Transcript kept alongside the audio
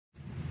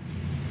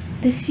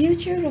The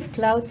future of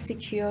cloud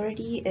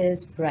security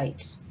is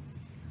bright.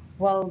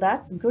 Well,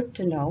 that's good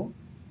to know,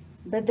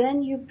 but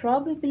then you're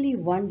probably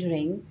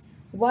wondering,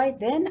 why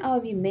then are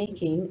we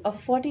making a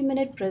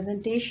 40-minute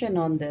presentation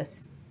on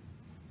this?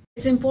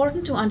 It's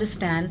important to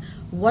understand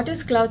what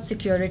is cloud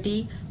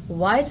security,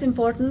 why it's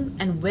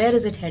important, and where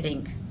is it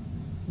heading.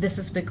 This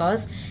is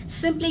because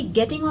simply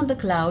getting on the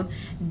cloud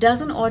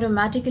doesn't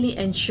automatically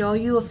ensure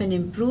you of an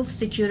improved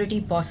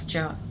security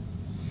posture.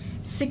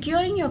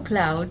 Securing your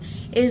cloud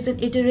is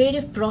an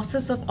iterative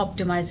process of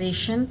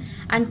optimization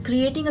and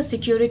creating a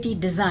security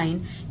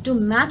design to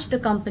match the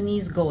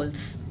company's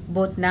goals,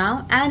 both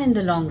now and in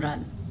the long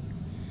run.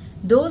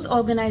 Those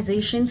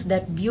organizations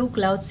that view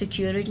cloud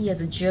security as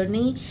a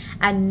journey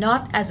and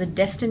not as a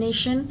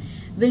destination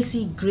will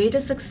see greater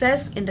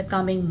success in the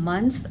coming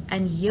months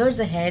and years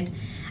ahead,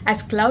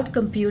 as cloud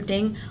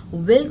computing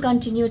will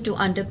continue to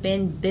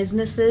underpin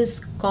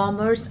businesses,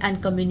 commerce,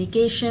 and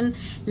communication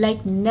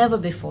like never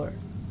before.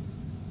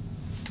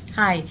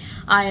 Hi,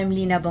 I am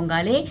Leena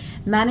Bongale,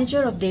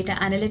 Manager of Data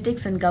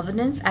Analytics and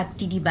Governance at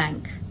TD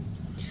Bank.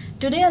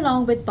 Today,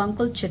 along with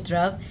Pankaj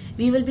Chitrav,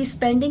 we will be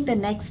spending the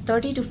next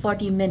 30 to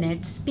 40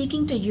 minutes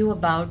speaking to you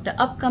about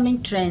the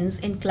upcoming trends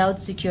in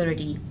cloud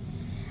security.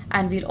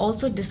 And we'll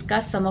also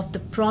discuss some of the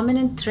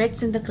prominent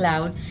threats in the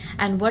cloud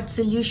and what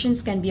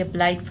solutions can be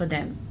applied for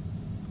them.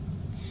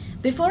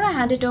 Before I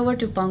hand it over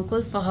to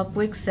Pankaj for her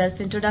quick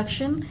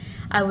self-introduction,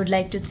 I would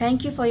like to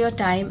thank you for your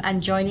time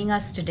and joining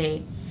us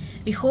today.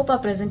 We hope our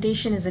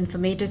presentation is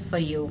informative for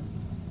you.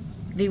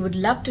 We would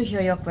love to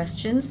hear your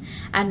questions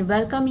and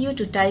welcome you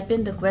to type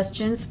in the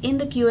questions in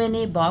the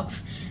Q&A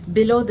box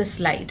below the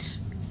slide.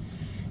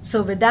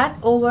 So with that,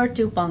 over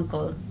to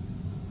Pankaj.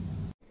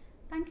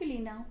 Thank you,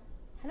 Leena.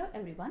 Hello,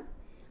 everyone.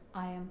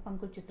 I am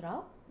Pankaj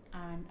Chitrav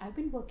and I've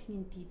been working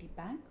in TD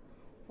Bank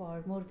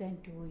for more than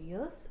 2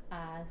 years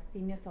as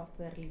Senior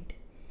Software Lead.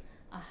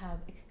 I have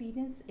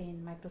experience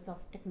in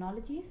Microsoft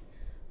technologies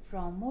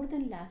from more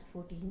than last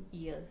 14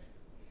 years.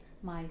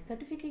 My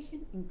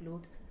certification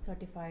includes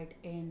certified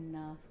in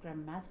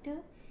Scrum Master,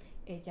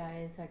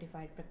 Agile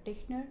Certified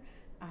Practitioner,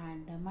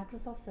 and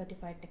Microsoft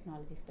Certified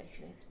Technology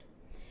Specialist.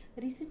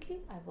 Recently,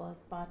 I was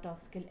part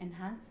of skill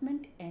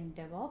enhancement in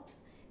DevOps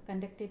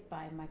conducted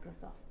by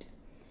Microsoft.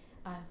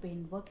 I've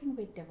been working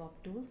with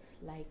DevOps tools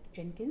like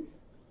Jenkins,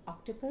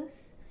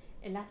 Octopus,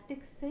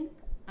 Elasticsearch,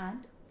 and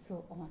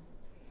so on.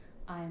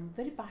 I am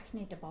very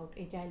passionate about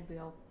agile way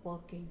of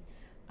working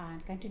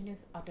and continuous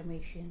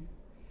automation.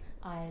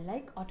 I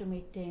like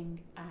automating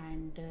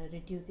and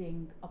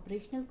reducing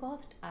operational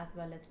cost as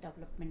well as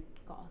development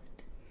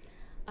cost.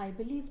 I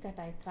believe that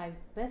I thrive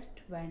best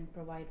when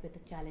provided with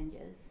the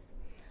challenges.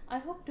 I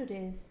hope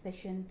today's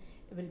session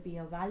will be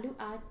a value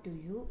add to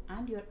you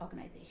and your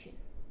organization.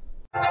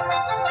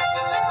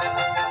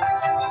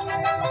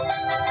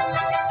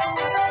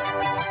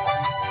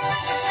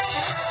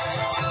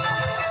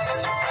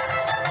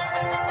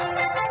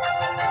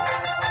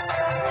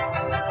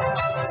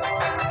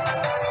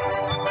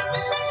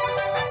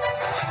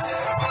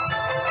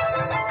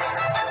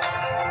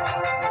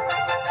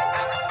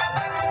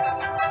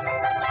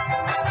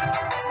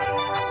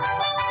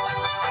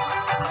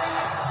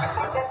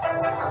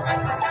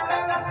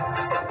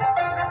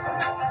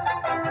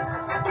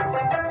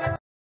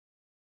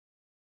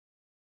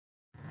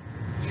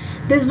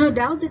 There's no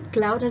doubt that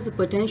cloud has the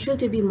potential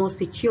to be more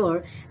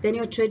secure than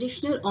your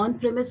traditional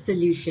on-premise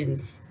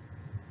solutions.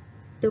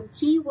 The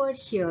key word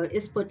here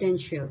is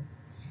potential.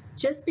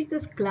 Just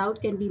because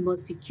cloud can be more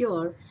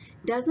secure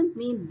doesn't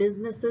mean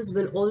businesses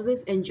will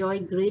always enjoy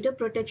greater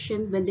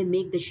protection when they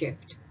make the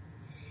shift.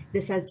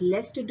 This has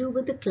less to do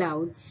with the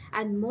cloud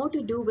and more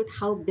to do with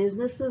how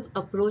businesses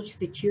approach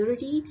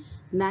security,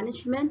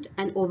 management,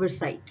 and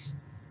oversight.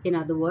 In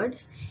other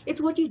words,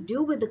 it's what you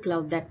do with the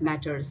cloud that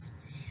matters.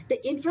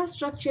 The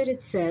infrastructure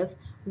itself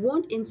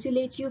won't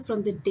insulate you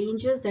from the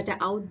dangers that are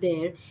out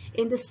there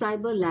in the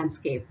cyber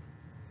landscape.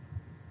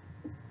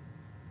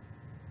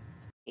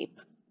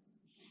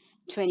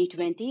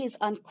 2020 is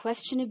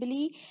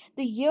unquestionably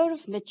the year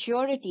of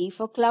maturity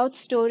for cloud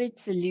storage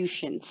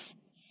solutions.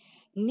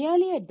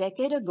 Nearly a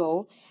decade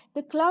ago,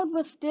 the cloud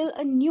was still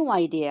a new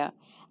idea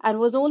and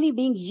was only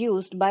being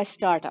used by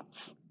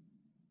startups.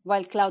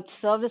 While cloud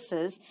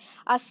services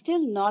are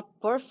still not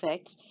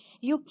perfect,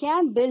 you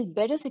can build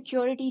better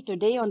security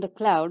today on the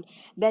cloud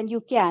than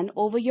you can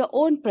over your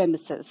own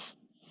premises,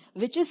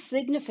 which is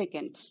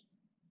significant.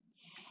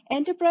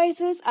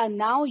 Enterprises are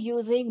now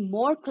using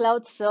more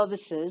cloud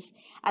services,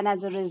 and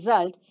as a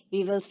result,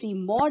 we will see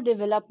more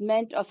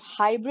development of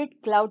hybrid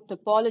cloud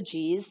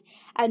topologies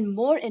and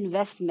more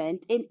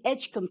investment in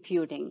edge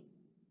computing.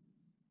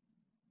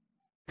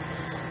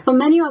 For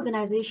many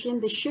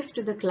organizations, the shift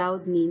to the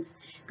cloud means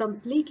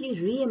completely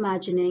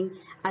reimagining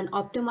and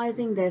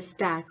optimizing their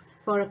stacks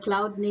for a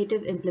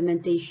cloud-native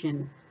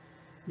implementation.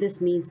 This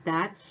means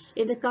that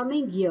in the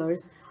coming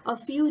years, a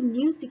few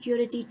new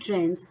security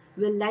trends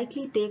will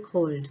likely take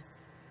hold.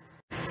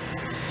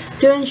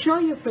 To ensure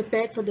you're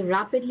prepared for the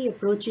rapidly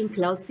approaching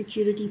cloud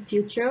security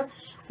future,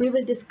 we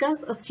will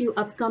discuss a few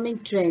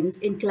upcoming trends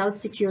in cloud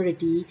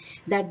security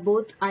that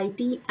both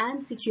IT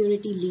and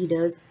security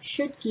leaders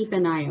should keep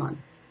an eye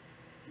on.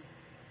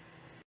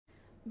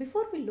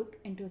 Before we look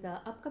into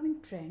the upcoming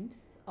trends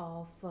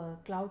of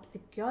cloud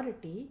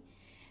security,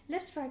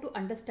 let's try to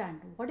understand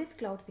what is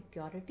cloud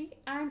security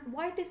and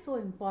why it is so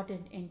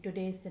important in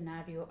today's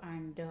scenario,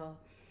 and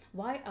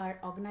why are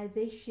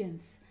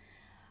organizations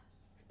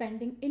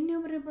spending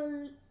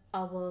innumerable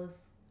hours,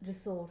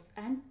 resource,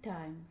 and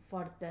time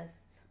for this.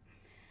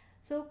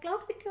 So,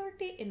 cloud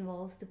security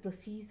involves the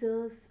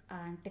procedures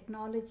and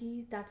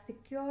technologies that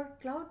secure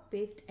cloud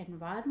based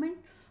environment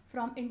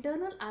from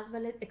internal as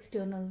well as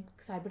external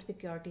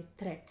cybersecurity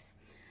threats.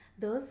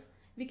 Thus,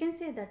 we can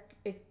say that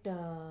it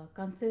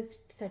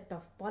consists set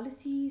of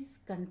policies,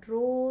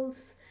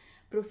 controls,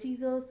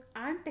 procedures,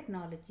 and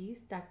technologies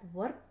that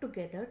work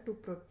together to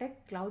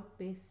protect cloud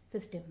based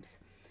systems,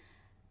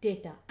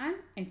 data, and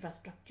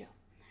infrastructure.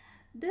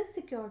 These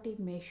security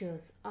measures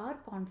are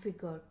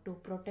configured to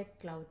protect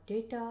cloud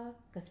data,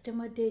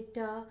 customer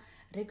data,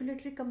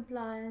 regulatory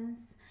compliance,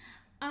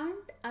 and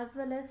as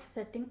well as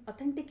setting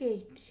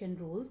authentication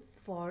rules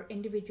for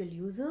individual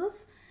users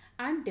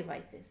and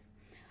devices.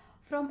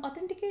 From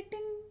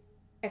authenticating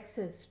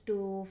access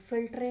to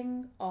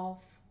filtering of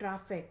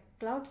traffic,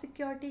 cloud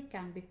security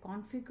can be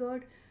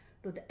configured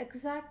to the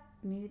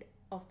exact need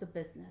of the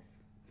business.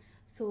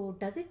 So,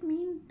 does it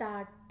mean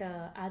that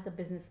as a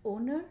business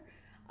owner,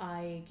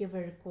 I give a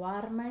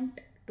requirement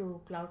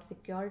to cloud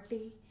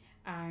security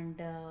and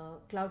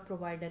cloud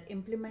provider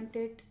implement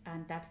it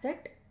and that's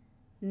it?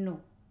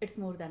 No, it's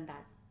more than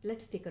that.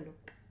 Let's take a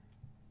look.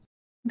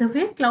 The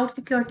way cloud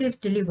security is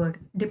delivered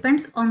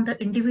depends on the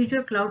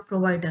individual cloud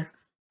provider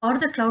or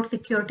the cloud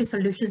security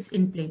solutions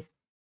in place.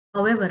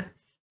 However,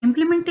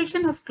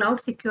 implementation of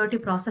cloud security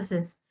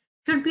processes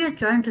should be a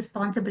joint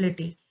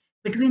responsibility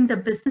between the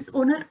business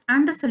owner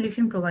and the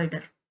solution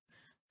provider.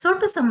 So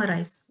to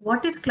summarize,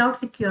 what is cloud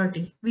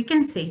security? We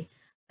can say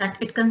that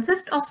it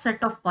consists of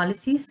set of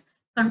policies,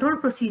 control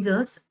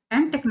procedures,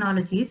 and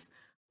technologies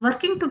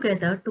working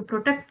together to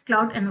protect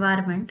cloud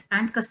environment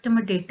and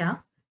customer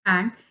data,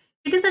 and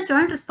it is a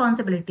joint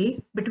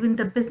responsibility between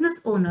the business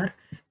owner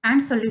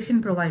and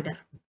solution provider.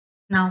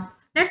 Now,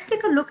 let's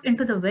take a look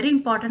into the very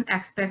important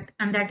aspect,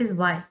 and that is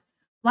why.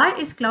 Why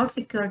is cloud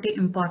security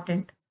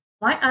important?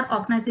 Why are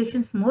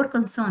organizations more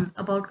concerned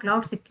about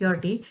cloud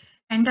security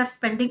and are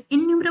spending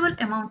innumerable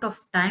amount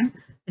of time,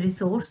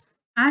 resource,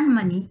 and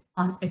money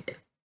on it?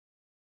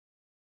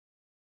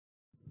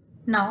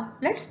 Now,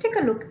 let's take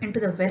a look into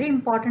the very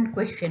important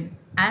question,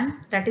 and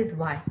that is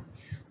why.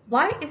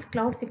 Why is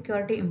cloud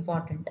security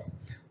important?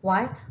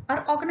 Why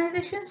are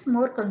organizations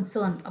more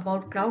concerned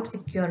about cloud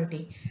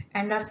security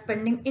and are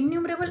spending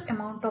innumerable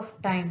amount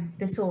of time,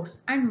 resource,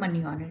 and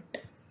money on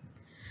it?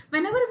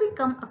 Whenever we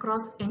come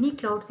across any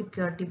cloud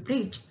security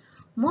breach,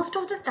 most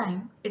of the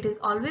time it is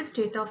always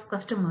data of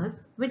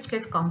customers which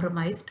get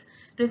compromised,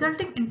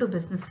 resulting into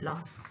business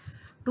loss.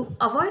 To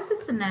avoid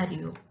this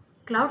scenario,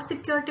 cloud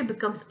security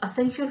becomes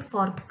essential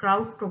for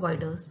cloud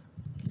providers.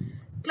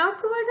 Cloud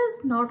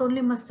providers not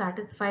only must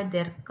satisfy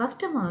their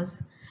customers,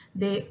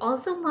 they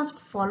also must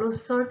follow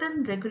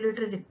certain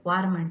regulatory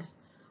requirements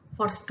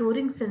for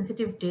storing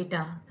sensitive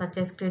data such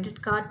as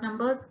credit card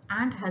numbers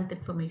and health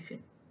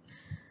information.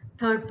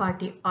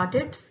 Third-party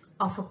audits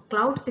of a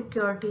cloud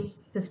security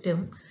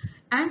system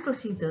and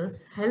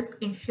procedures help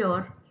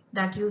ensure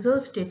that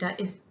users' data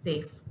is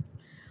safe.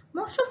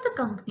 Most of the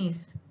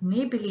companies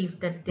may believe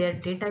that their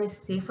data is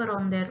safer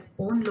on their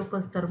own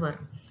local server,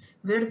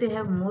 where they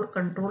have more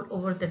control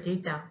over the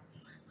data.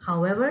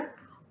 However,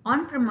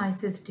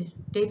 on-premises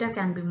data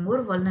can be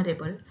more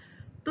vulnerable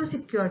to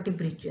security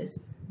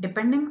breaches,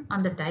 depending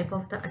on the type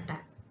of the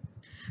attack.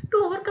 To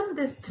overcome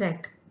this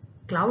threat,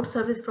 cloud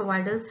service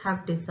providers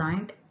have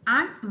designed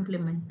and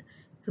implement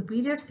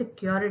superior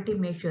security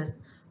measures,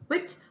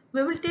 which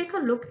we will take a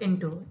look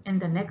into in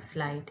the next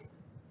slide.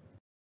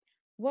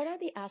 What are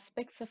the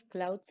aspects of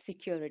cloud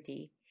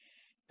security?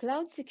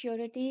 Cloud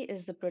security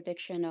is the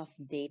protection of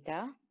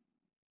data,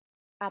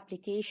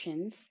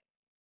 applications,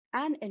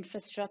 and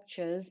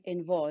infrastructures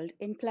involved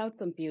in cloud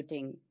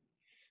computing.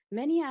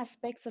 Many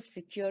aspects of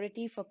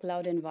security for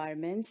cloud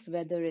environments,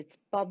 whether it's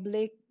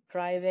public,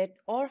 private,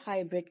 or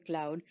hybrid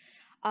cloud,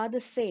 are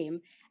the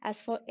same as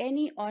for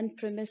any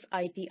on-premise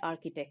IT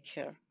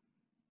architecture.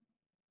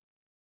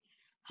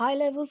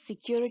 High-level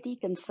security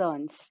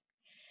concerns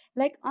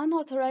like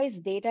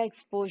unauthorized data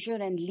exposure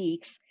and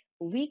leaks,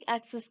 weak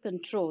access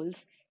controls,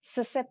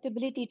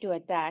 susceptibility to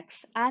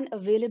attacks, and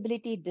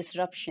availability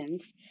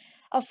disruptions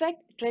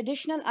affect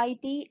traditional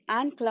IT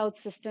and cloud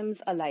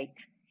systems alike.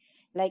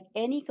 Like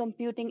any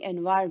computing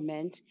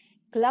environment,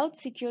 cloud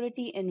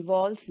security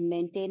involves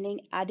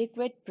maintaining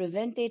adequate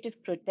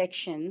preventative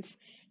protections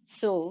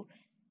so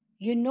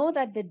you know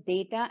that the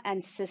data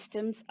and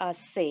systems are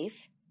safe,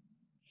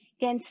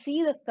 can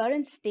see the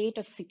current state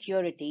of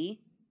security,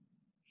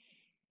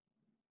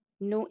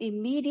 know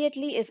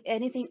immediately if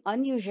anything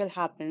unusual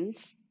happens,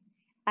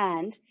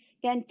 and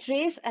can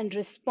trace and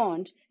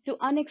respond to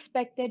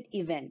unexpected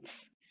events.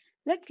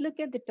 Let's look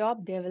at the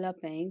top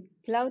developing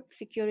cloud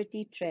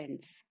security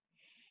trends.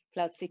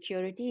 Cloud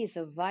security is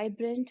a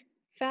vibrant,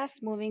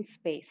 fast moving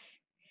space.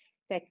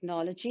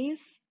 Technologies,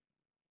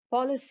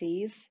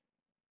 policies,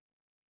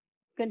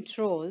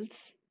 controls,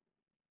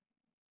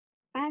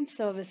 and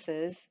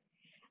services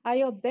are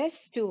your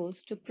best tools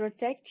to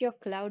protect your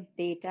cloud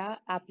data,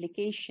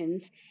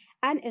 applications,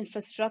 and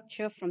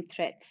infrastructure from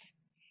threats.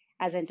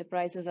 As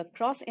enterprises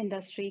across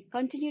industry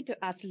continue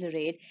to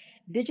accelerate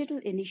digital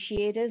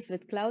initiatives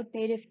with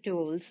cloud-native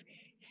tools,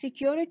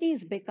 security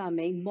is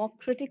becoming more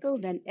critical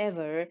than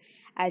ever,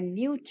 and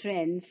new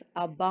trends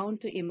are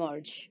bound to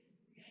emerge.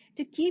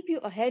 To keep you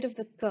ahead of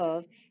the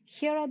curve,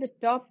 here are the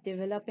top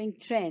developing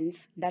trends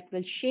that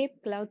will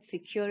shape cloud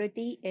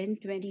security in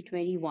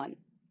 2021.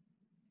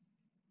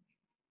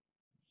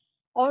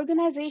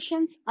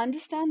 Organizations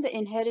understand the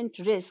inherent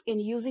risk in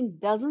using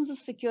dozens of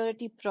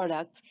security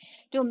products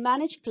to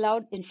manage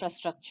cloud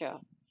infrastructure.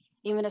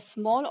 Even a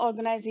small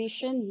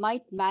organization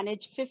might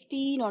manage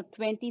 15 or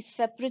 20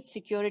 separate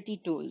security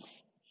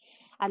tools.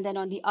 And then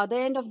on the other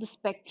end of the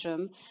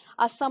spectrum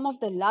are some of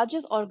the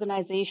largest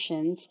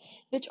organizations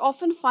which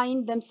often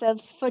find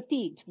themselves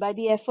fatigued by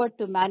the effort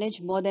to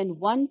manage more than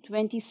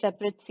 120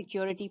 separate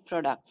security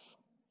products.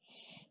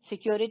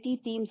 Security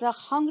teams are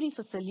hungry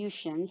for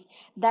solutions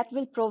that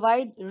will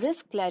provide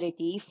risk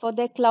clarity for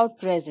their cloud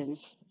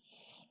presence.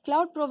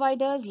 Cloud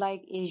providers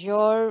like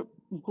Azure,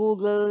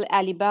 Google,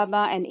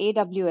 Alibaba, and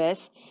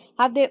AWS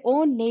have their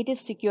own native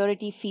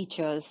security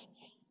features,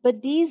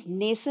 but these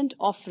nascent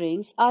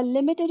offerings are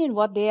limited in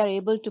what they are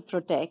able to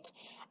protect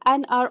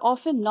and are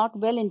often not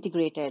well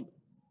integrated.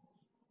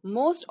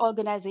 Most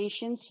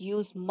organizations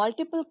use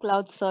multiple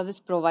cloud service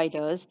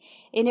providers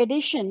in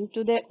addition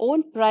to their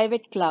own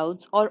private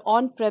clouds or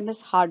on-premise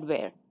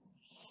hardware.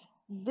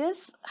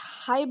 This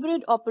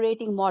hybrid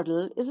operating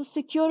model is a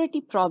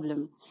security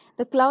problem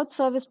the cloud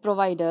service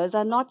providers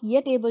are not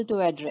yet able to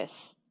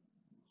address.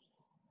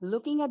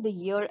 Looking at the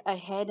year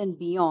ahead and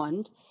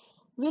beyond,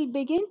 we'll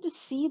begin to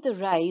see the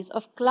rise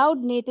of cloud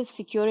native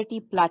security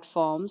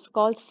platforms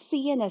called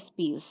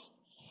CNSPs.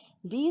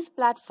 These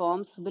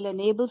platforms will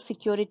enable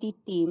security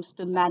teams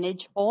to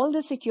manage all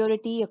the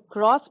security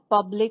across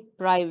public,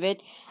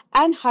 private,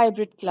 and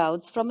hybrid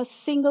clouds from a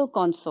single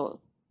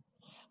console.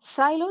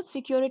 Siloed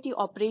security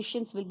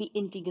operations will be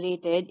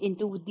integrated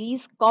into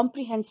these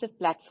comprehensive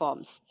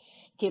platforms.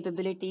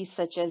 Capabilities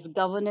such as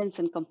governance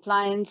and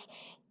compliance,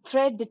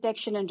 threat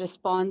detection and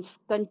response,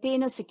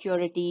 container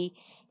security,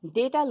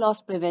 data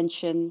loss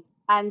prevention,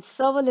 and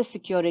serverless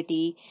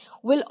security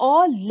will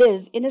all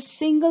live in a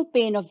single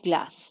pane of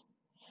glass.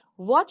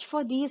 Watch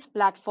for these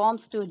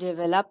platforms to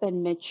develop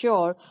and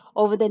mature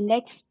over the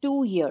next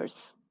 2 years.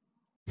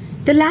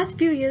 The last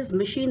few years,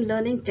 machine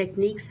learning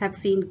techniques have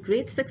seen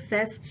great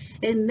success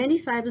in many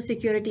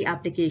cybersecurity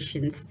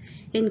applications,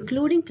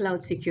 including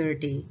cloud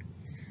security.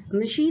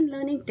 Machine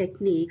learning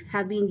techniques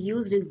have been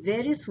used in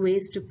various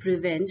ways to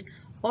prevent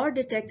or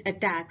detect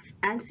attacks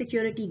and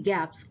security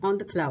gaps on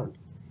the cloud.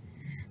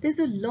 There's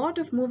a lot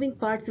of moving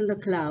parts in the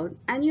cloud,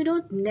 and you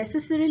don't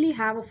necessarily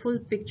have a full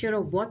picture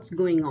of what's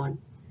going on.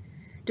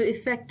 To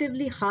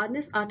effectively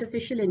harness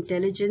artificial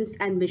intelligence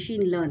and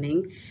machine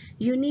learning,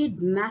 you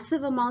need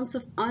massive amounts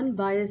of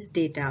unbiased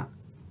data.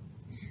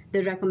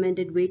 The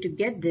recommended way to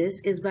get this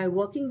is by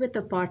working with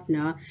a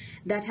partner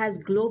that has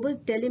global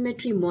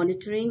telemetry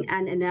monitoring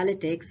and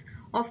analytics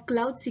of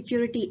cloud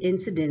security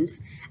incidents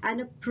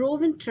and a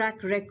proven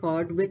track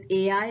record with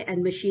AI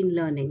and machine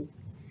learning.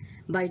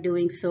 By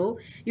doing so,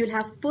 you'll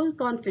have full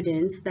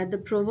confidence that the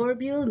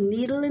proverbial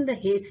needle in the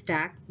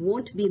haystack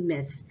won't be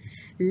missed.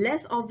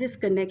 Less obvious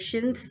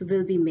connections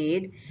will be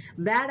made,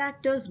 bad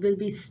actors will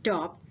be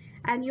stopped,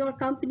 and your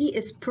company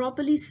is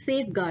properly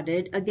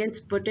safeguarded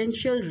against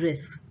potential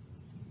risks.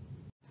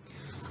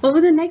 Over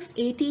the next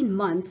 18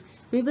 months,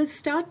 we will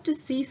start to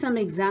see some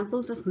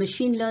examples of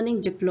machine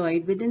learning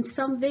deployed within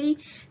some very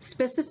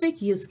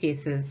specific use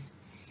cases.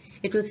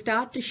 It will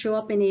start to show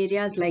up in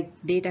areas like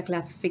data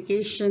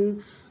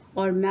classification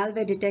or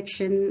malware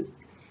detection.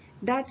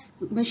 That's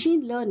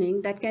machine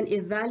learning that can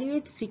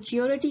evaluate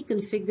security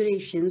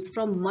configurations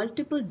from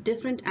multiple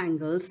different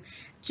angles,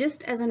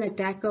 just as an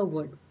attacker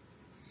would.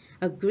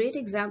 A great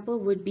example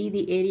would be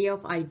the area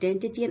of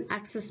identity and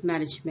access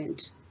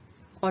management.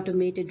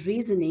 Automated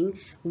reasoning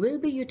will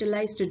be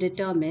utilized to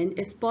determine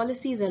if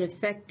policies are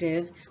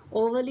effective,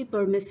 overly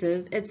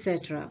permissive,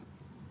 etc.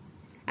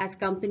 As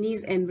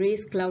companies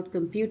embrace cloud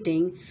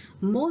computing,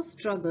 most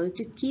struggle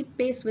to keep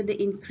pace with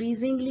the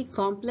increasingly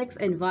complex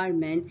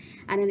environment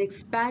and an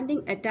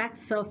expanding attack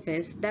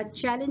surface that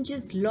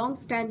challenges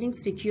long-standing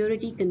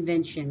security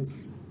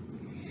conventions.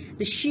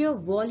 The sheer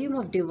volume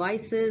of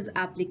devices,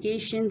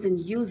 applications, and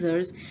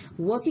users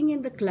working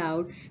in the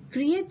cloud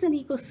creates an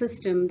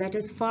ecosystem that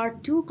is far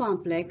too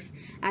complex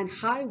and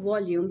high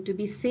volume to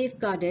be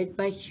safeguarded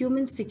by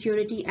human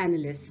security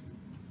analysts.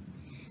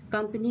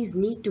 companies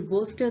need to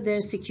bolster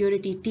their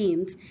security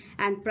teams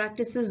and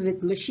practices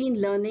with machine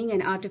learning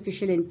and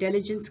artificial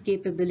intelligence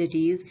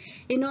capabilities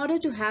in order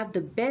to have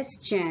the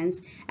best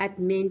chance at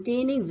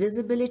maintaining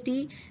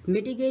visibility,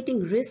 mitigating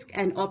risk,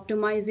 and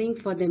optimizing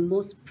for their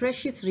most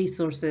precious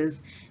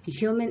resources,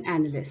 human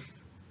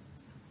analysts.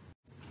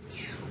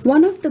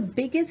 One of the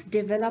biggest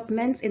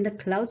developments in the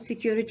cloud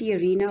security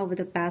arena over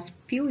the past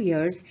few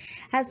years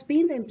has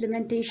been the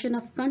implementation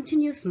of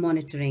continuous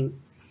monitoring.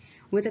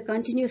 With a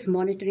continuous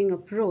monitoring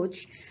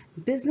approach,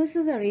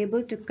 businesses are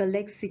able to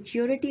collect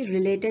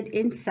security-related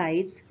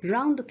insights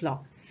round the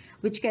clock,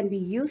 which can be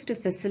used to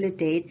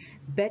facilitate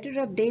better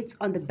updates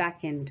on the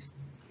back end.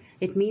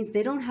 It means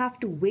they don't have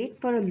to wait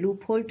for a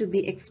loophole to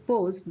be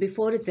exposed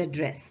before it's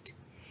addressed.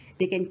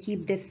 They can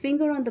keep their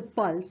finger on the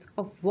pulse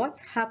of what's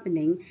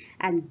happening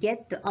and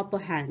get the upper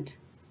hand.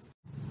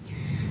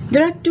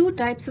 There are two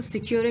types of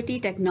security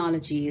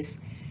technologies.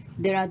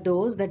 There are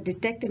those that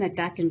detect an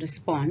attack and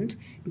respond.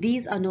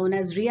 These are known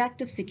as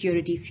reactive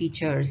security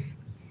features.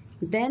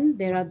 Then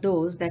there are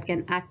those that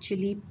can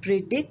actually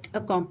predict a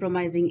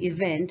compromising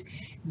event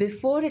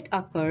before it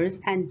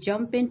occurs and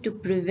jump in to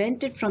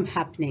prevent it from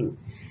happening.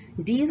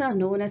 These are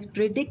known as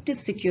predictive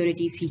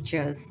security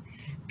features.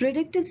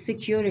 Predictive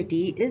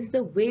security is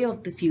the way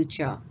of the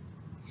future.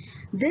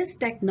 This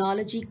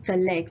technology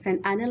collects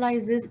and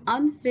analyzes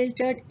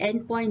unfiltered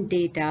endpoint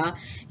data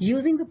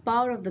using the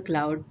power of the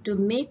cloud to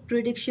make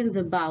predictions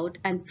about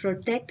and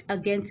protect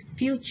against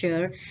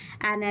future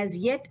and as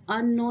yet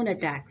unknown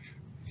attacks.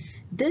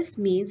 This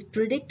means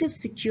predictive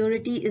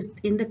security is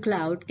in the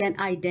cloud can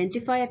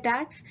identify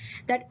attacks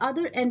that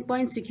other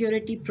endpoint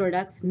security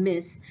products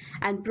miss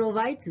and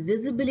provides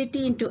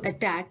visibility into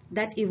attacks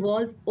that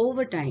evolve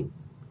over time.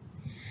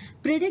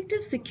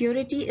 Predictive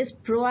security is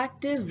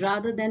proactive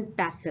rather than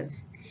passive.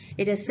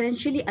 It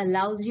essentially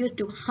allows you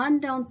to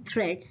hunt down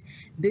threats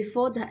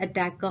before the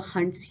attacker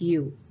hunts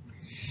you.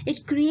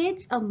 It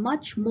creates a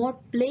much more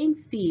playing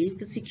field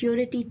for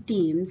security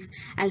teams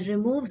and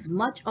removes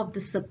much of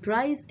the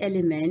surprise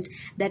element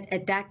that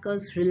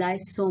attackers rely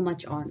so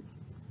much on.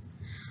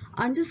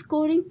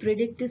 Underscoring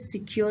predictive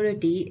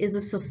security is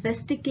a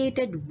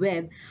sophisticated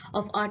web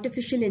of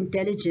artificial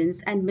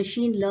intelligence and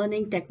machine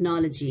learning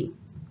technology.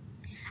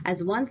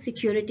 As one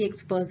security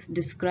expert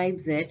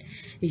describes it,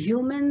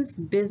 humans,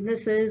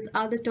 businesses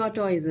are the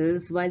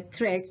tortoises while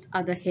threats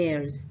are the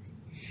hares.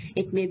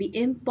 It may be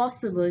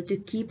impossible to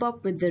keep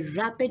up with the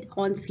rapid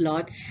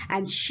onslaught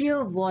and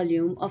sheer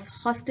volume of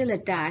hostile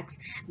attacks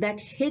that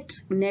hit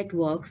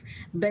networks,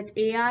 but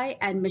AI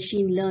and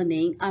machine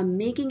learning are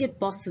making it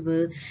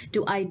possible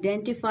to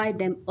identify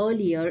them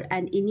earlier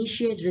and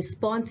initiate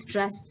response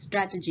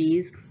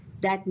strategies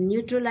that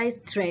neutralize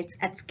threats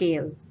at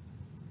scale.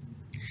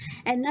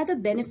 Another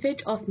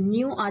benefit of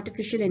new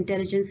artificial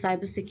intelligence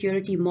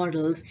cybersecurity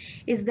models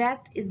is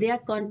that their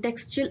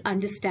contextual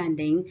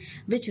understanding,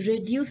 which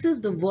reduces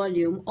the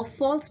volume of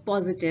false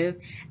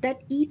positive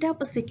that eat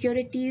up a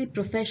security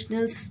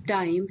professional's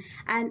time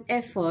and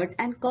effort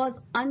and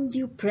cause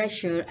undue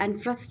pressure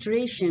and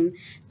frustration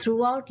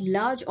throughout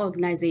large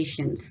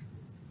organizations.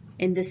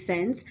 In this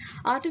sense,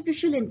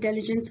 artificial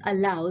intelligence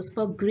allows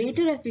for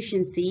greater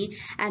efficiency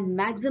and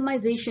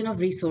maximization of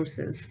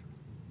resources.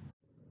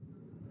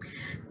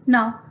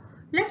 Now,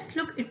 let's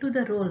look into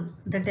the role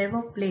the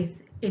DevOps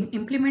plays in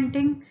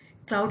implementing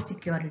cloud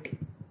security.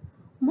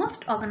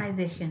 Most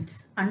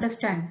organizations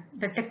understand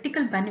the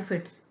technical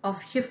benefits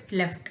of shift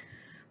left,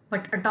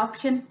 but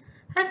adoption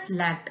has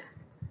lagged.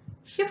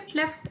 Shift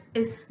left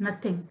is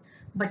nothing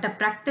but a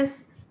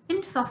practice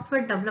in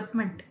software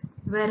development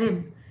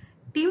wherein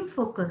team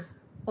focus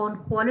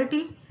on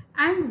quality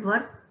and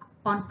work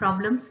on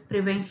problems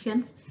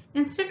prevention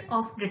instead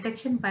of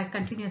detection by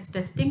continuous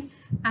testing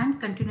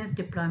and continuous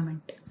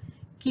deployment.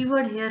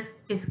 Keyword here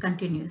is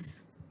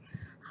continuous.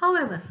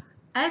 However,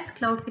 as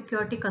cloud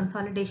security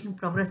consolidation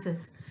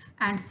progresses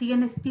and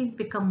CNSPs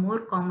become more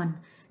common,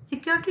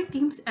 security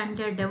teams and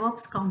their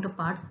DevOps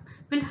counterparts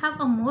will have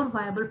a more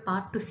viable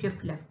path to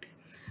shift left.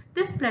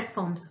 These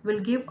platforms will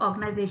give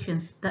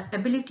organizations the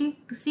ability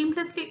to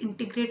seamlessly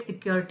integrate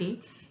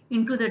security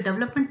into the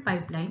development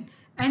pipeline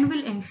and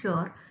will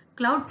ensure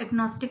cloud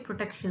agnostic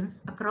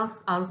protections across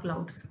all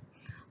clouds.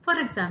 For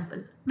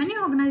example, many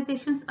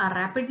organizations are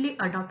rapidly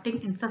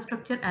adopting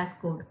infrastructure as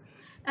code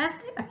as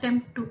they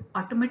attempt to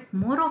automate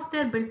more of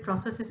their build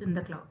processes in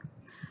the cloud.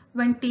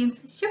 When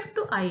teams shift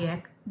to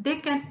IAC, they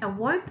can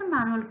avoid the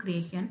manual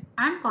creation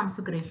and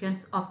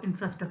configurations of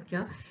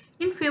infrastructure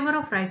in favor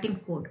of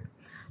writing code.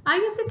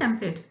 IAC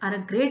templates are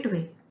a great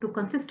way to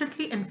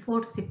consistently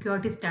enforce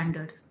security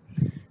standards.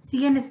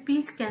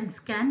 CNSPs can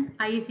scan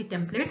IAC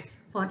templates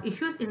for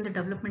issues in the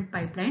development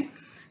pipeline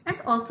and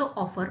also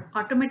offer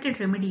automated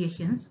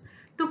remediations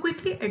to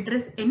quickly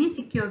address any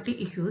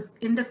security issues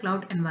in the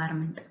cloud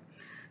environment.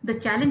 The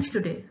challenge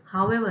today,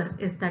 however,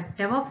 is that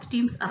DevOps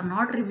teams are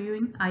not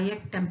reviewing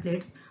IAC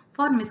templates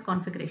for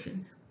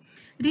misconfigurations.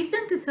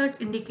 Recent research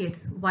indicates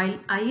while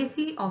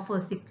IAC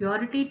offers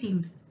security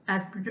teams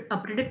as a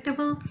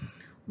predictable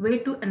way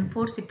to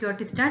enforce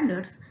security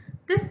standards,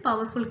 This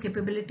powerful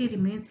capability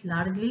remains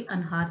largely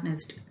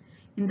unharnessed.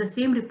 In the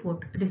same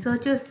report,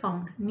 researchers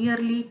found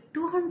nearly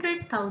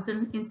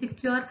 200,000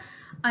 insecure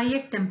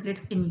IX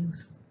templates in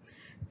use.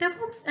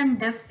 DevOps and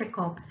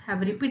DevSecOps have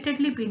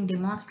repeatedly been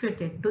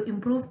demonstrated to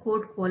improve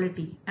code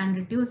quality and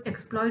reduce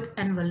exploits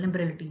and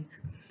vulnerabilities,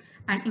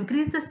 and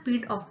increase the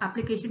speed of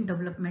application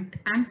development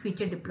and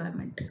feature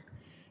deployment.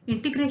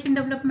 Integration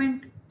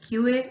development,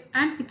 QA,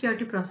 and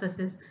security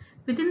processes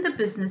within the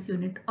business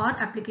unit or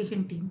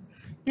application team,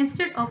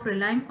 instead of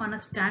relying on a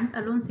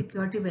standalone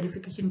security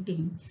verification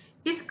team,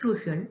 is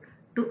crucial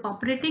to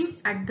operating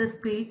at the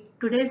speed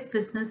today's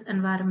business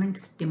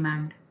environments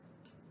demand.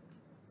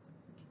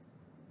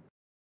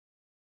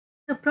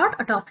 The broad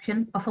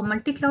adoption of a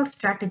multi-cloud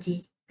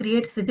strategy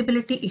creates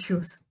visibility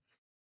issues.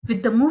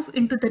 With the move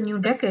into the new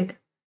decade,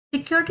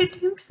 security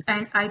teams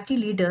and IT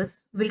leaders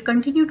will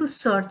continue to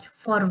search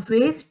for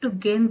ways to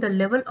gain the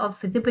level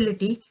of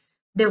visibility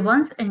they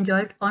once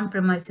enjoyed on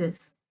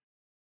premises.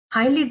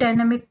 Highly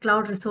dynamic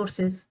cloud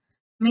resources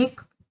make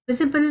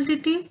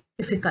visibility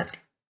difficult.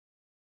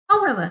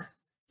 However,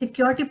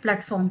 security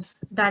platforms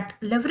that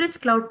leverage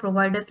cloud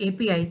provider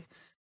APIs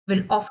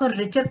will offer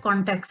richer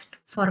context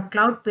for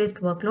cloud-based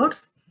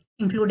workloads,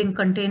 including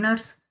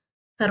containers,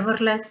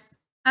 serverless,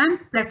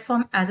 and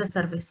platform as a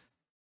service.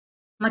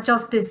 Much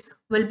of this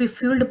will be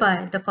fueled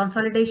by the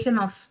consolidation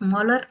of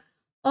smaller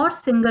or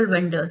single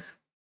vendors.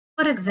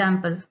 For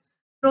example,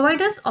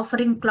 providers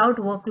offering cloud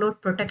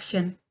workload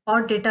protection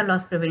or data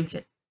loss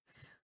prevention.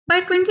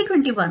 By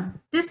 2021,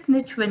 these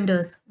niche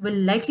vendors will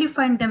likely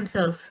find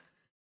themselves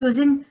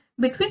choosing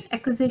between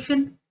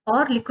acquisition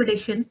or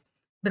liquidation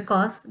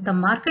because the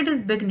market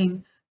is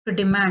beginning to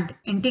demand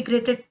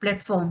integrated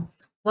platform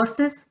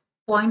versus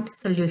point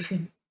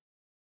solution.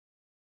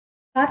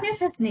 Gartner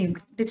has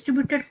named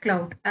distributed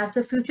cloud as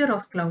the future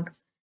of cloud.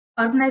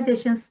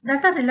 Organizations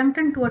that are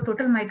reluctant to a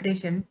total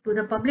migration to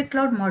the public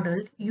cloud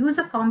model use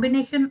a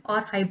combination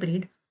or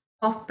hybrid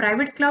of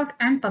private cloud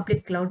and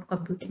public cloud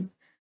computing.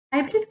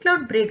 Hybrid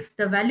cloud breaks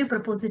the value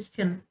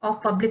proposition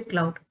of public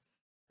cloud.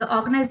 The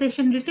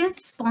organization retains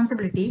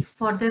responsibility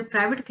for their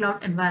private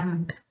cloud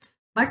environment,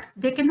 but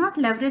they cannot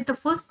leverage the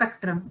full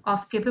spectrum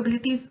of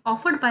capabilities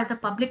offered by the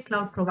public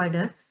cloud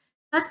provider,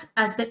 such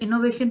as the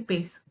innovation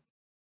pace.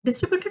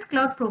 Distributed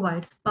cloud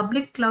provides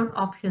public cloud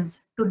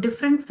options to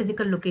different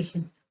physical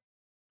locations.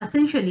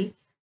 Essentially,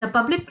 the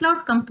public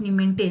cloud company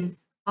maintains,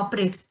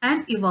 operates,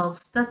 and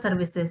evolves the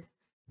services,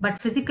 but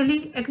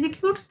physically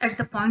executes at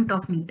the point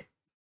of need.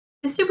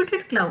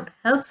 Distributed cloud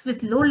helps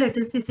with low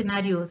latency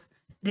scenarios,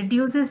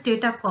 reduces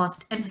data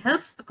cost, and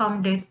helps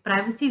accommodate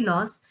privacy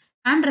laws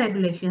and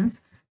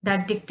regulations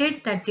that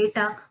dictate that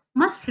data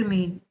must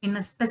remain in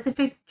a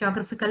specific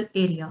geographical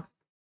area.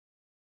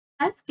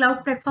 As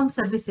cloud platform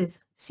services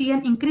see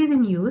an increase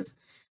in use,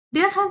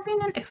 there has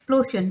been an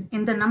explosion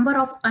in the number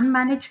of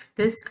unmanaged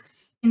risks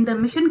in the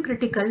mission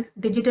critical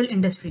digital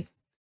industry.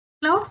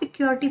 Cloud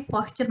security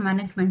posture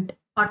management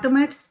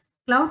automates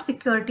cloud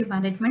security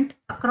management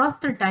across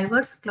the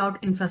diverse cloud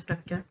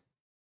infrastructure.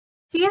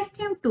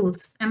 CSPM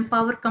tools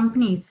empower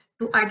companies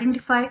to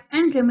identify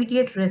and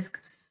remediate risk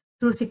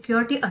through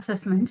security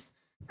assessments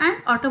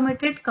and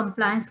automated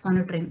compliance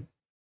monitoring.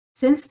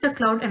 Since the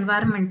cloud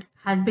environment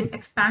has been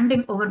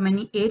expanding over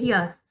many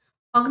areas,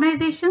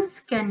 organizations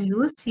can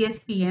use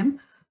CSPM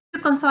to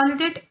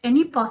consolidate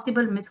any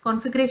possible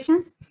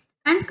misconfigurations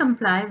and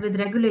comply with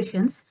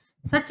regulations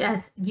such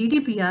as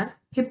GDPR,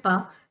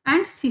 HIPAA,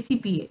 and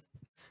CCPA.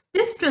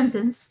 This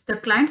strengthens the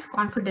client's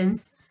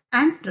confidence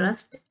and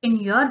trust in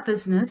your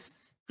business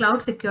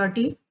cloud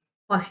security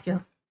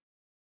posture.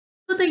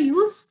 So the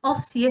use of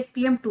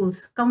CSPM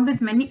tools come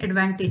with many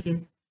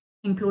advantages,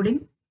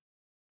 including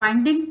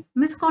finding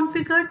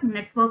misconfigured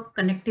network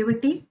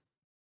connectivity,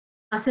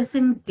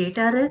 assessing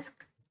data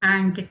risk,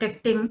 and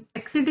detecting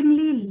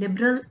exceedingly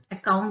liberal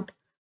account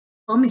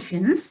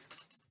permissions,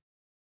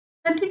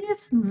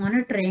 continuous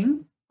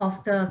monitoring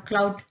of the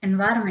cloud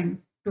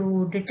environment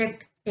to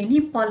detect any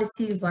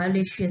policy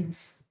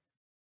violations,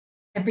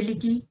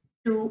 ability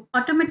to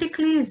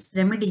automatically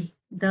remedy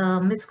the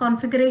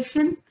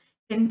misconfiguration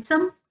in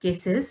some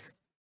cases,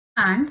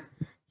 and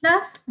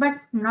last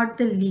but not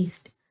the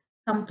least,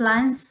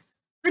 compliance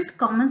with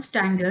common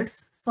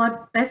standards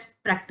for best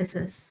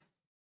practices.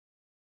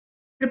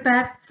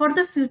 Prepare for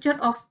the future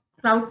of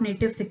cloud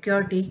native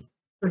security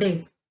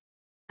today.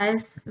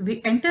 As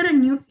we enter a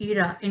new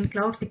era in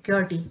cloud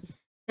security,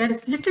 there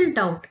is little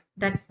doubt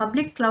that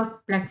public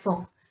cloud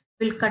platform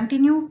will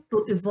continue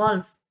to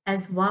evolve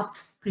as warp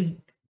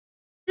speed.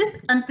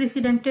 This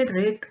unprecedented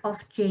rate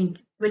of change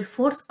will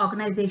force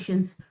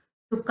organizations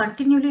to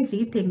continually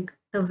rethink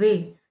the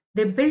way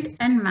they build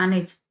and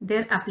manage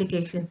their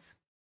applications.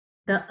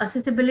 The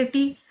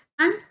accessibility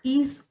and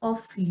ease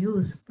of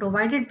use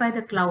provided by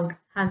the cloud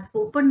has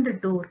opened the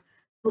door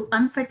to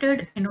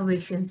unfettered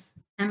innovations,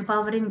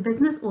 empowering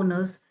business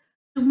owners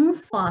to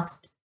move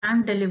fast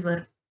and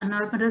deliver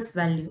enormous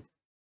value.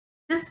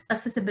 This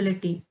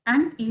accessibility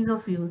and ease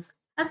of use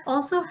has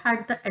also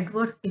had the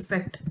adverse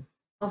effect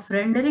of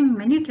rendering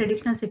many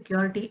traditional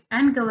security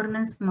and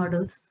governance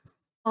models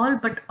all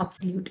but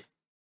obsolete.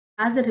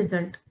 As a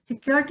result,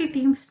 security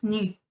teams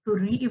need to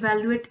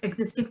re-evaluate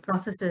existing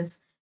processes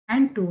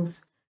and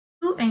tools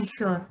to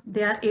ensure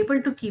they are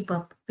able to keep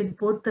up with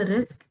both the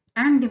risk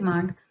and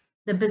demand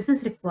the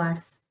business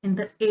requires in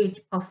the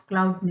age of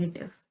cloud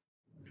native.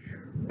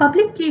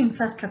 Public key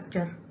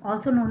infrastructure,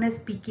 also known as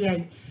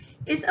PKI,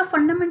 is a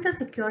fundamental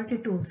security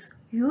tool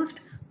used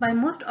by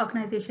most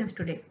organizations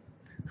today.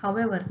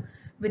 However,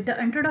 with the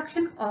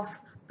introduction of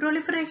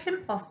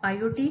proliferation of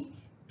IoT,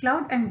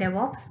 cloud and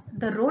DevOps,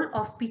 the role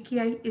of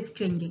PKI is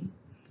changing.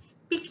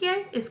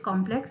 PKI is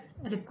complex,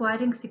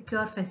 requiring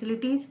secure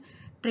facilities,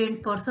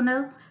 trained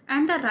personnel,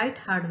 and the right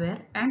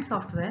hardware and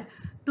software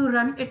to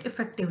run it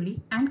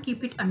effectively and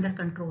keep it under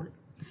control.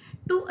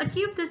 To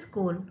achieve this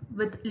goal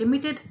with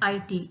limited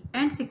IT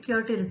and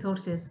security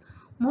resources,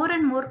 more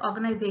and more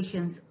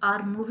organizations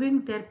are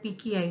moving their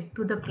PKI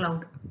to the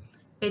cloud.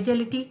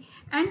 Agility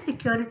and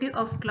security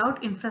of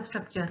cloud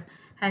infrastructure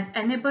has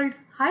enabled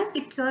high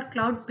secure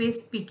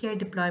cloud-based PKI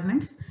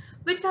deployments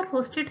which are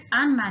hosted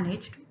and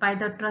managed by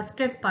the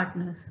trusted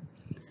partners.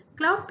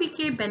 Cloud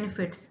PKI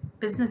benefits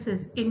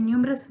businesses in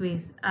numerous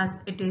ways as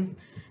it is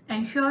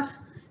ensures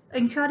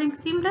ensuring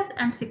seamless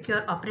and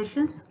secure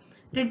operations,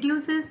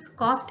 reduces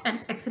cost and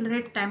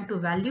accelerates time to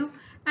value,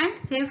 and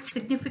saves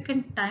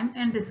significant time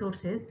and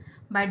resources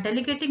by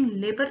delegating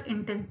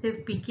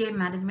labor-intensive PKI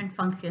management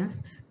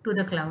functions to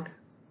the cloud.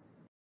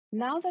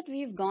 Now that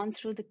we've gone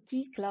through the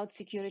key cloud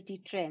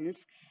security trends,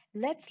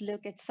 let's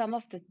look at some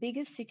of the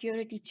biggest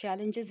security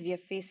challenges we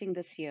are facing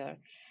this year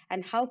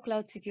and how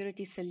cloud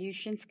security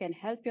solutions can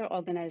help your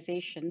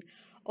organization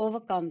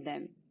overcome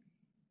them.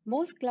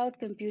 Most cloud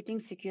computing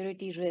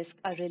security risks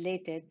are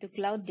related to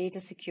cloud data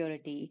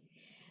security,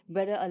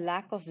 whether a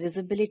lack of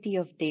visibility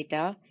of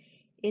data,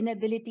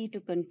 inability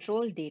to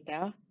control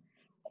data,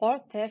 or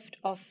theft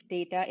of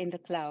data in the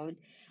cloud.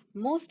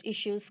 Most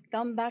issues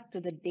come back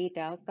to the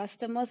data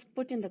customers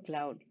put in the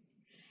cloud.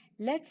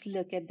 Let's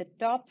look at the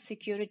top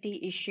security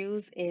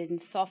issues in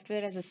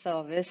software as a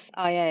service,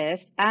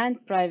 IaaS,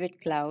 and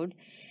private cloud,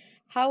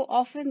 how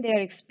often they are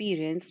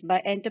experienced by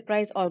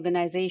enterprise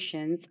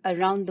organizations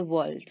around the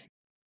world.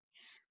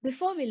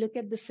 Before we look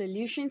at the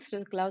solutions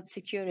to cloud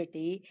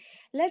security,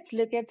 let's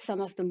look at some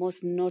of the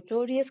most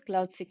notorious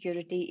cloud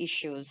security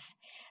issues.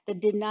 The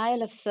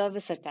denial of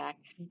service attack.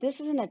 This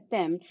is an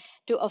attempt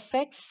to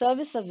affect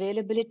service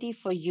availability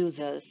for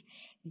users.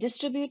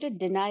 Distributed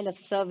denial of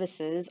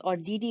services or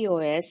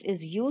DDoS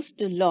is used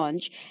to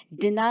launch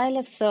denial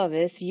of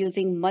service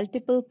using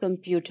multiple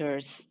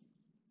computers.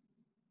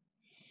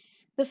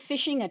 The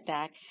phishing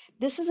attack.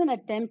 This is an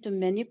attempt to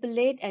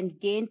manipulate and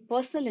gain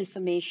personal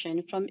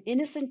information from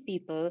innocent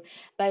people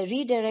by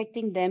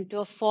redirecting them to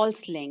a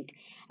false link.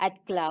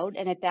 At cloud,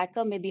 an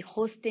attacker may be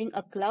hosting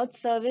a cloud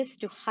service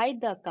to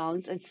hide the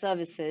accounts and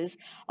services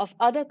of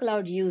other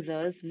cloud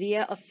users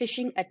via a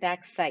phishing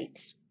attack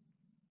site.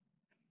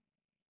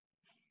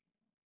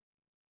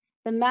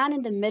 The man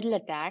in the middle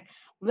attack,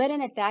 where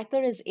an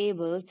attacker is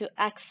able to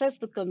access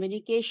the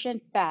communication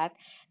path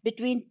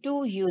between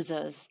two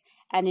users.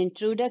 An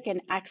intruder can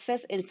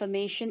access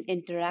information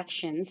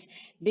interactions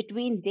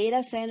between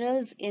data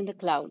centers in the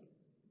cloud.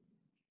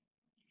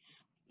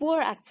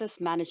 Poor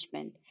access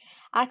management.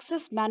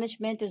 Access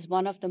management is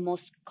one of the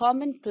most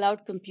common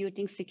cloud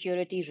computing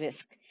security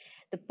risks.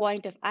 The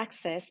point of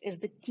access is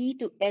the key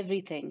to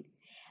everything.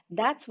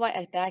 That's why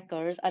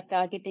attackers are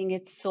targeting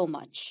it so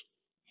much.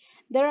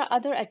 There are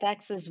other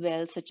attacks as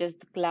well, such as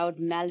the cloud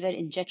malware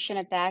injection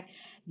attack,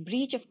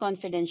 breach of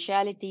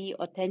confidentiality,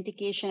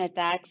 authentication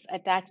attacks,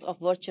 attacks of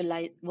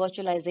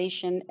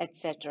virtualization,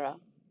 etc.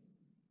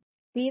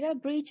 Data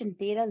breach and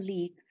data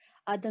leak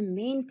are the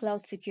main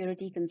cloud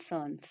security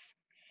concerns.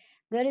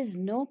 There is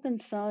no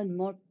concern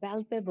more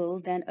palpable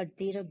than a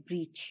data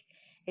breach.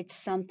 It's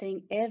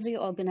something every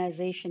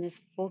organization is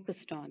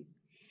focused on.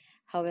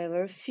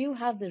 However, few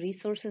have the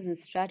resources and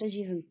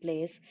strategies in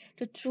place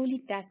to truly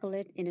tackle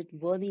it in a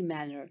worthy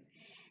manner.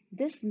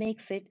 This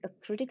makes it a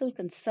critical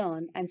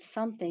concern and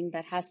something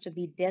that has to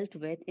be dealt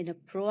with in a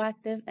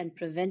proactive and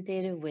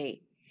preventative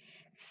way.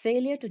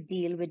 Failure to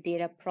deal with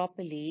data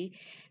properly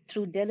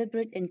through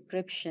deliberate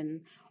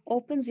encryption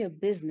opens your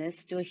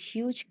business to a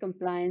huge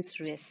compliance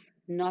risk,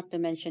 not to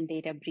mention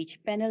data breach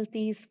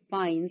penalties,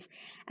 fines,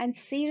 and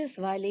serious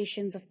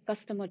violations of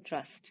customer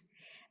trust.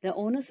 The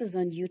onus is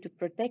on you to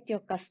protect your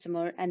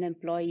customer and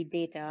employee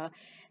data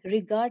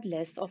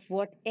regardless of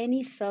what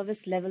any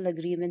service level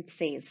agreement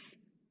says.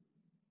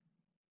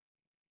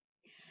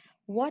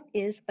 What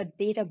is a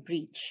data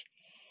breach?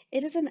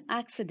 It is an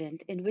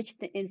accident in which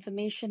the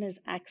information is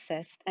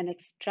accessed and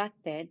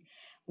extracted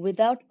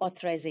without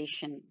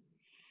authorization.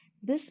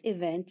 This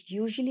event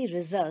usually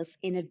results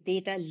in a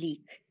data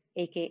leak,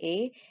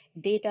 aka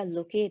data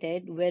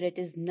located where it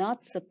is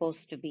not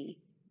supposed to be.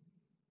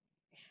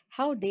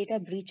 How data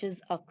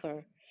breaches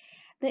occur.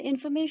 The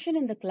information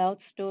in the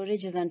cloud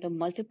storage is under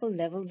multiple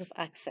levels of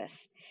access.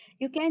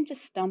 You can't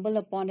just stumble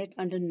upon it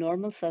under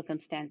normal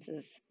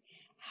circumstances.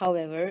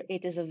 However,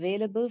 it is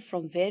available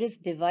from various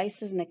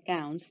devices and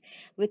accounts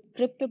with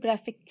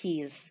cryptographic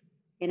keys.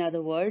 In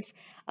other words,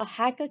 a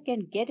hacker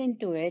can get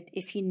into it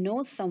if he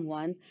knows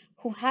someone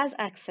who has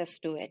access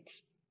to it.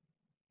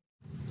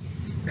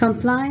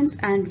 Compliance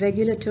and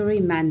regulatory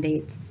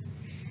mandates.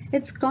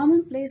 It's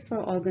commonplace for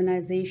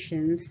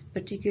organizations,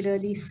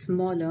 particularly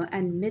smaller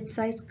and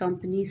mid-sized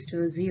companies,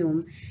 to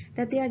assume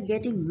that they are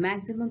getting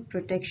maximum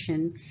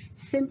protection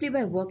simply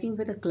by working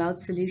with a cloud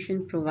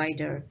solution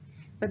provider.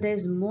 But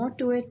there's more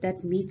to it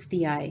that meets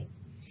the eye.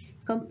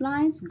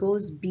 Compliance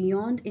goes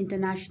beyond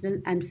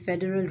international and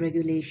federal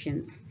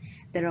regulations.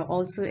 There are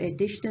also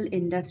additional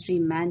industry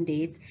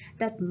mandates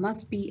that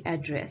must be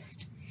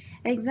addressed.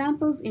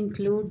 Examples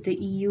include the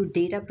EU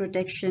Data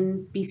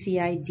Protection,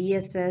 PCI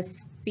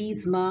DSS,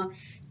 FISMA,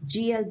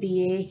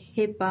 GLBA,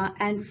 HIPAA,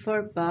 and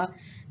FERPA,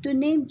 to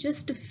name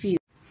just a few.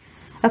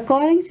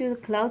 According to the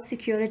Cloud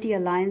Security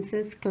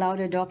Alliance's Cloud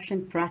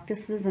Adoption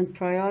Practices and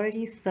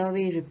Priorities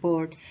Survey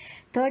report,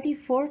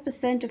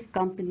 34% of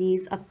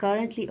companies are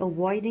currently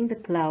avoiding the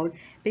cloud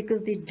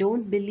because they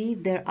don't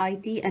believe their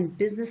IT and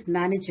business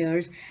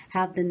managers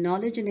have the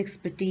knowledge and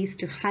expertise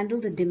to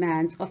handle the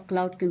demands of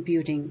cloud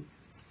computing.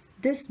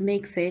 This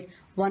makes it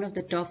one of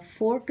the top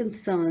 4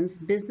 concerns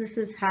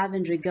businesses have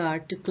in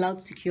regard to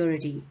cloud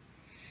security.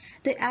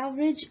 The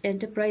average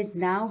enterprise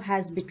now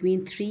has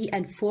between 3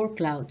 and 4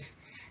 clouds.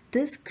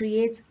 This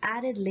creates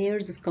added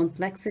layers of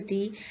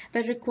complexity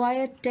that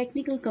require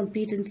technical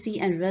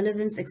competency and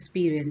relevance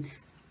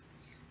experience.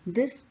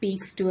 This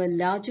speaks to a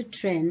larger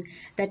trend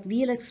that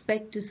we'll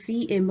expect to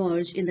see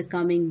emerge in the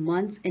coming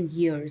months and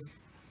years.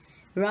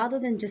 Rather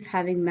than just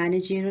having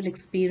managerial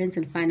experience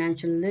and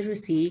financial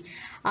literacy,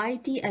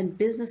 IT and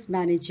business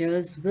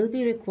managers will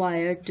be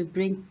required to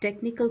bring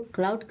technical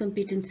cloud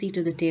competency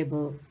to the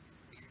table.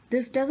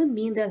 This doesn't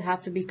mean they'll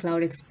have to be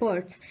cloud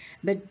experts,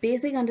 but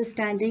basic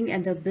understanding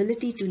and the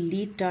ability to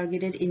lead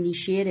targeted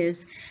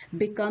initiatives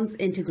becomes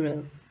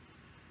integral.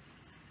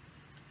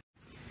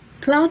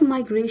 Cloud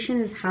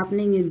migration is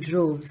happening in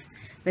droves,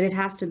 but it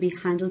has to be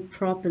handled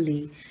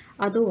properly.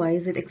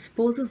 Otherwise, it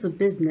exposes the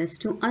business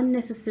to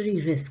unnecessary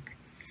risk.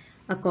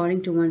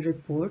 According to one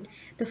report,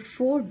 the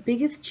 4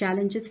 biggest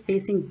challenges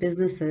facing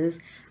businesses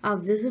are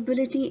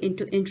visibility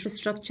into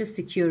infrastructure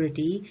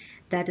security,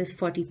 that is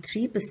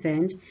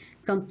 43%,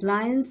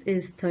 compliance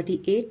is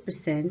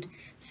 38%,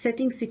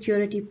 setting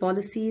security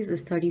policies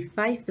is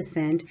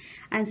 35%,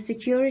 and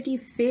security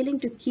failing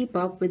to keep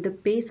up with the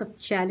pace of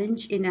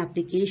challenge in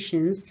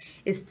applications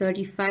is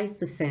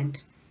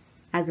 35%.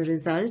 As a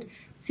result,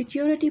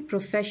 security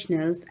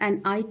professionals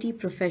and IT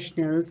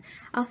professionals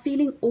are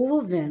feeling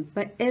overwhelmed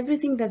by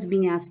everything that's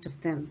being asked of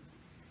them.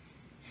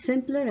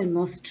 Simpler and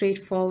more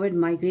straightforward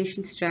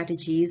migration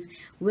strategies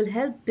will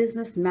help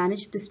business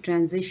manage this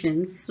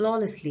transition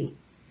flawlessly.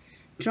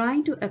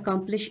 Trying to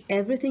accomplish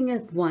everything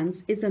at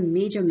once is a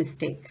major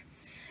mistake.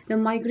 The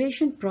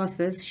migration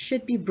process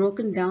should be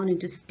broken down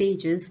into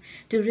stages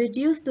to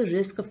reduce the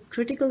risk of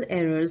critical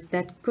errors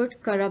that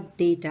could corrupt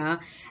data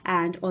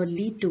and or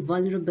lead to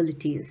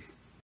vulnerabilities.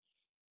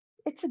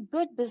 It's a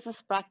good business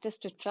practice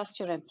to trust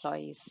your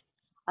employees.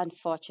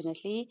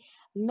 Unfortunately,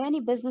 many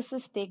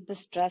businesses take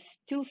this trust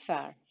too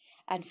far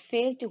and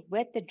fail to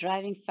vet the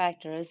driving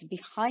factors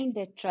behind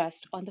their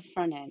trust on the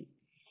front end.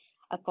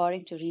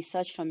 According to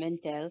research from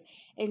Intel,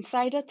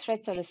 insider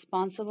threats are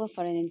responsible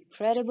for an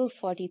incredible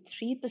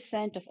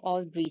 43% of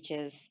all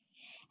breaches.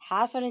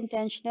 Half are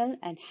intentional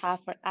and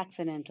half are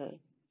accidental.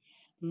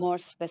 More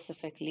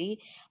specifically,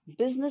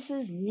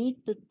 businesses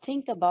need to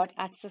think about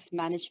access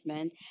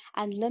management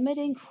and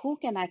limiting who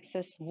can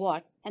access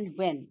what and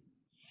when.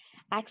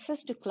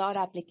 Access to cloud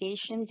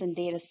applications and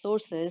data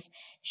sources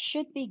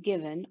should be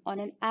given on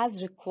an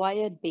as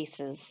required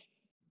basis.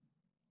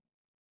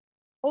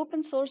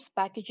 Open source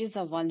packages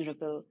are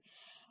vulnerable.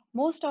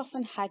 Most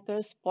often,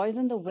 hackers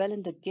poison the well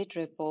in the Git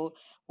repo,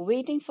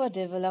 waiting for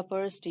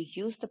developers to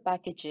use the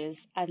packages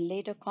and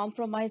later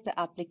compromise the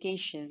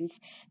applications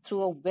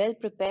through a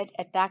well-prepared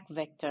attack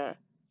vector.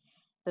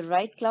 The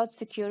right cloud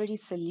security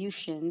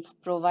solutions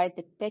provide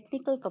the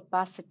technical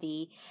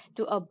capacity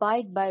to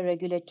abide by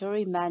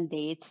regulatory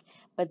mandates,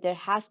 but there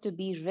has to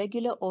be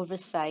regular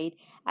oversight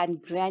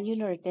and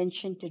granular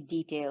attention to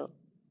detail.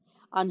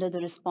 Under the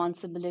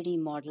responsibility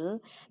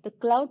model, the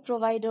cloud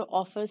provider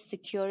offers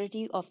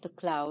security of the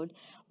cloud,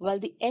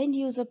 while the end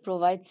user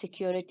provides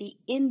security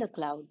in the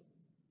cloud.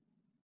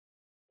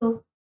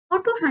 So,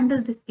 how to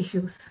handle these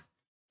issues?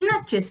 In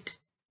a gist,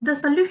 the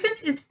solution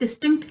is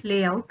distinct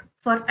layout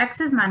for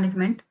access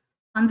management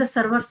on the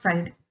server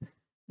side.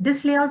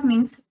 This layout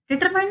means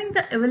determining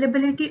the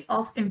availability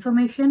of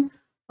information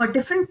for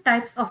different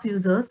types of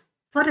users.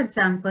 For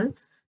example,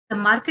 the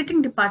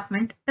marketing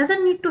department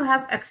doesn't need to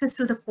have access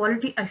to the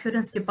quality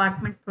assurance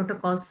department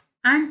protocols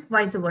and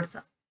vice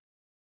versa.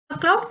 A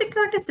cloud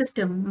security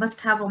system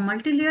must have a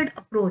multi-layered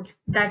approach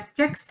that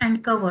checks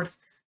and covers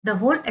the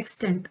whole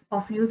extent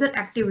of user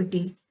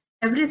activity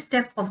every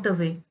step of the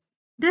way.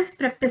 This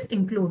practice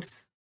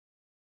includes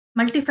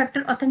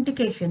multi-factor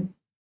authentication.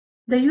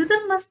 The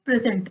user must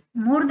present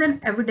more than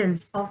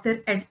evidence of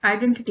their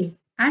identity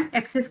and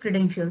access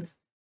credentials.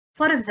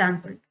 For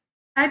example,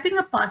 Typing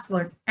a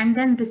password and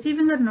then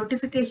receiving a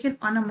notification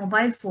on a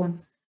mobile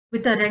phone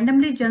with a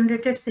randomly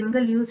generated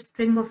single-use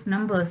string of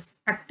numbers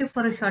active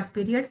for a short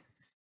period,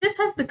 this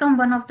has become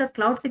one of the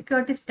cloud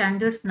security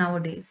standards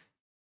nowadays.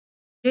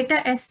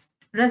 Data at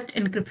rest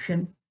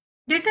encryption.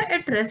 Data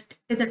at rest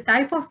is a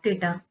type of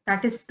data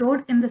that is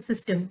stored in the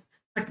system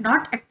but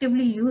not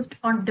actively used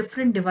on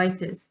different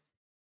devices.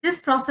 This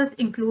process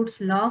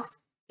includes logs,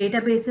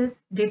 databases,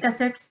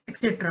 datasets,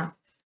 etc.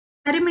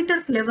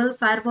 Perimeter level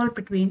firewall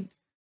between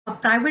a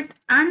private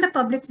and a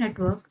public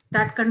network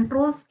that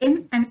controls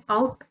in and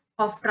out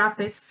of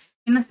traffic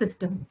in a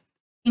system.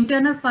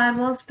 Internal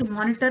firewalls to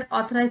monitor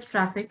authorized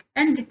traffic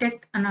and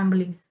detect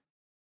anomalies.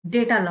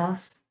 Data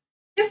loss.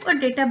 If a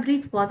data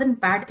breach wasn't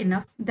bad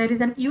enough, there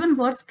is an even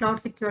worse cloud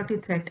security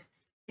threat.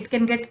 It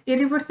can get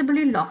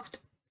irreversibly lost.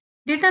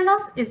 Data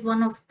loss is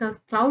one of the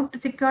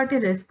cloud security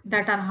risks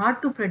that are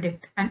hard to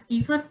predict and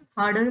even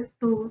harder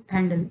to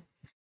handle.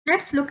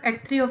 Let's look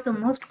at three of the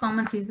most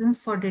common reasons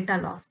for data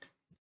loss.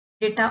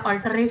 Data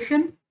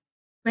alteration.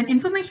 When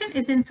information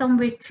is in some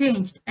way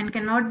changed and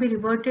cannot be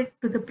reverted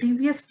to the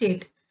previous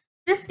state,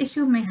 this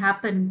issue may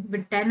happen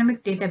with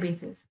dynamic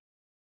databases.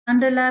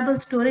 Unreliable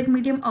storage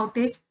medium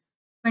outage,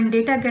 when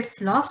data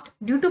gets lost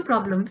due to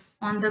problems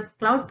on the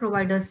cloud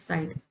provider's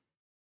side.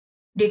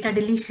 Data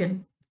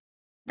deletion,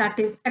 that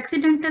is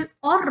accidental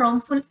or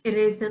wrongful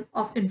erasure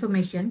of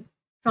information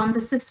from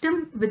the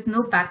system with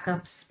no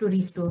backups to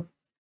restore.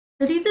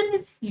 The reason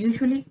is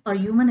usually a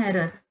human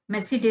error,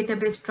 messy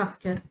database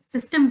structure,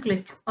 system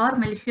glitch, or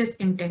malicious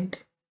intent.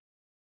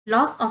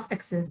 Loss of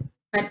access,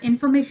 when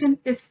information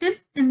is still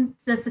in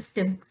the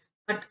system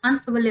but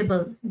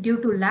unavailable due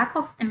to lack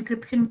of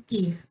encryption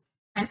keys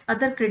and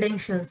other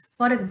credentials,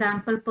 for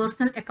example,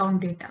 personal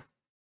account data.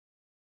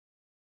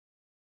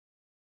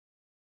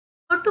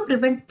 How to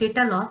prevent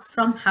data loss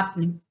from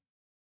happening?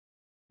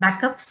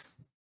 Backups.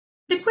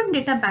 Frequent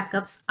data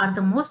backups are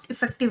the most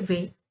effective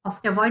way of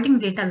avoiding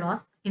data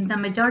loss in the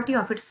majority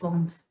of its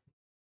forms.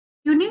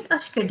 You need a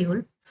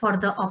schedule for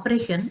the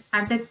operation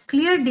and a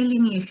clear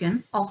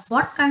delineation of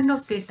what kind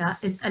of data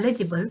is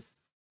eligible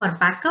for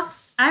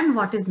backups and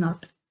what is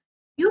not.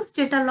 Use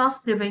data loss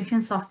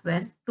prevention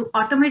software to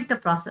automate the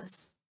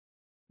process.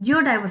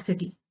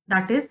 Geodiversity,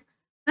 that is,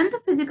 when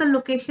the physical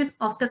location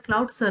of the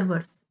cloud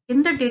servers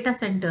in the data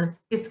center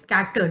is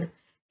scattered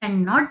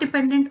and not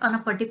dependent on a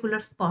particular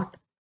spot.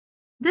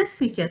 This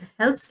feature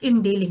helps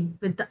in dealing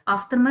with the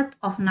aftermath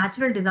of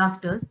natural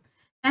disasters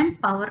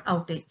and power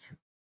outage.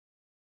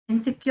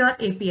 Insecure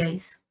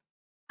APIs.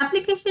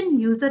 Application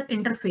User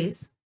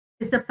Interface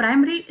is the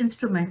primary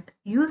instrument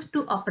used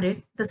to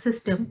operate the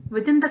system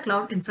within the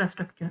cloud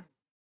infrastructure.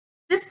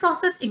 This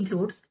process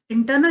includes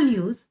internal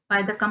use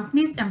by the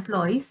company's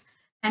employees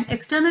and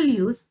external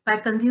use by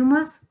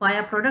consumers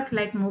via products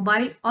like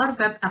mobile or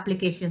web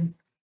applications.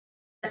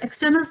 The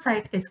external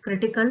side is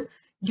critical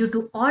due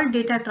to all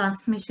data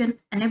transmission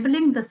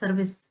enabling the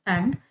service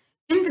and,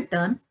 in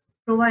return,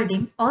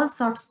 providing all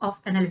sorts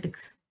of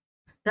analytics.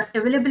 The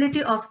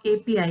availability of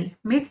API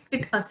makes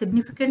it a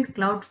significant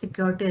cloud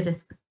security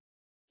risk.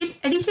 In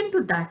addition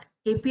to that,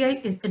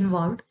 API is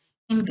involved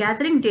in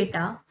gathering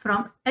data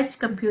from edge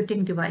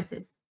computing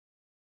devices.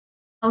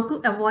 How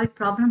to avoid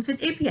problems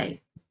with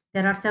API?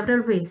 There are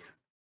several ways.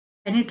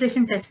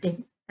 Penetration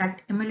testing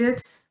that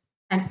emulates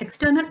an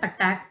external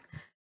attack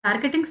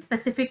targeting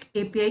specific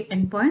API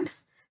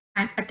endpoints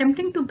and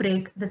attempting to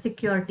break the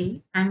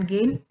security and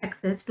gain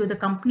access to the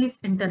company's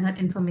internal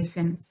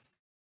information.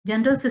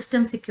 General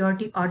system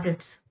security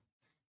audits,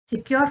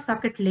 secure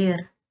socket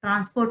layer,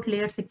 transport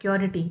layer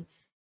security,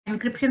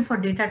 encryption for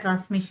data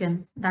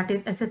transmission, that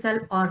is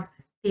SSL or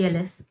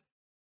TLS,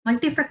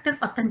 multi-factor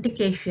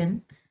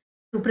authentication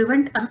to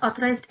prevent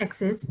unauthorized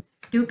access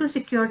due to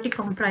security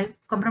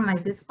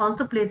compromises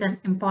also plays an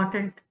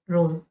important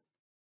role.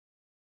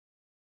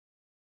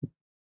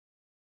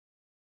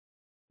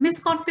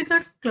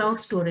 Misconfigured cloud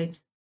storage.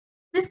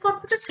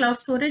 Misconfigured cloud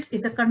storage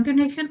is a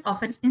continuation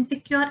of an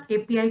insecure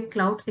API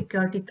cloud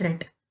security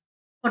threat.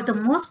 For the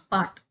most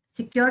part,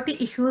 security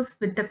issues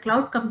with the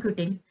cloud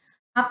computing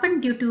happen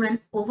due to an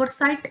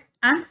oversight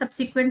and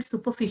subsequent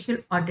superficial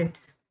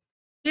audits.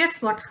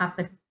 Here's what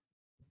happened.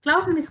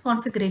 Cloud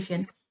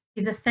misconfiguration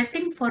is a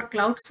setting for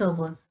cloud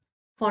servers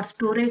for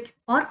storage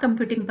or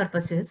computing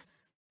purposes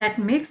that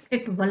makes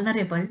it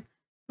vulnerable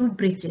to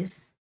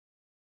breaches.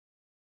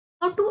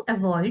 How to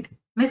avoid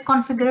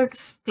misconfigured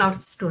cloud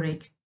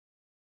storage?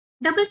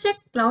 Double-check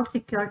cloud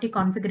security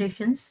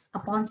configurations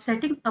upon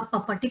setting up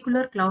a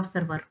particular cloud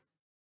server.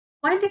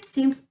 While it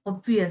seems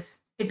obvious,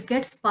 it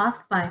gets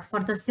passed by for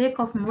the sake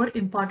of more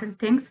important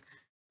things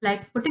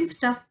like putting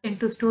stuff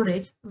into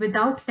storage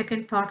without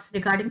second thoughts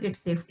regarding its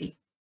safety.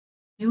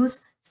 Use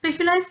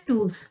specialized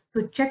tools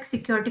to check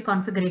security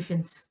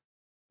configurations.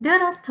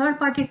 There are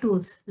third-party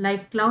tools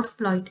like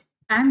Cloudsploit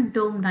and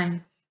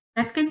Dome9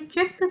 that can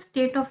check the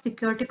state of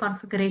security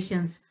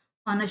configurations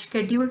on a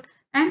schedule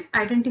and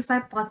identify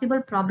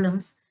possible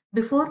problems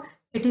before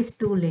it is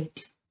too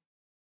late.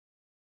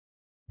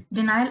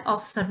 Denial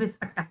of service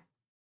attack.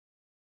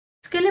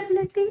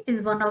 Scalability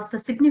is one of the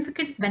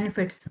significant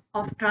benefits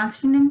of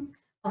transitioning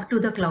to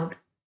the cloud.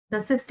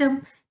 The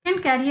system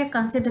can carry a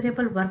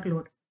considerable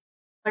workload,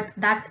 but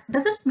that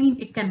doesn't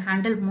mean it can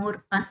handle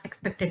more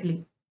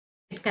unexpectedly.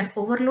 It can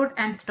overload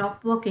and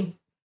stop working.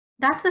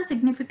 That's a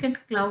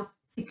significant cloud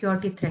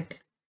security threat.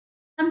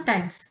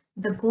 Sometimes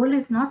the goal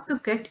is not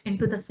to get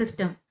into the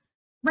system,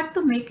 but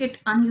to make it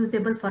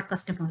unusable for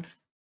customers.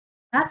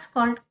 That's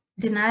called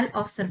denial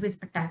of service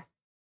attack.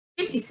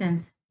 In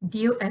essence,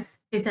 DOS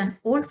is an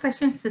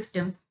old-fashioned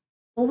system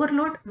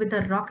overload with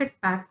a rocket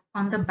pack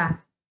on the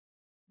back.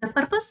 The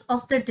purpose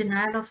of the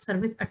denial of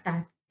service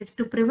attack is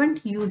to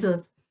prevent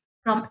users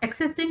from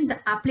accessing the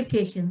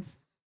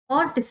applications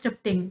or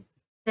disrupting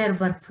their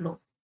workflow.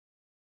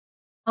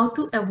 How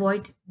to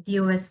avoid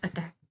DOS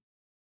attack?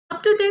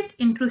 Up-to-date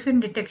intrusion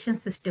detection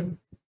system.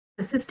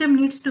 The system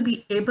needs to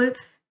be able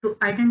to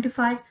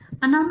identify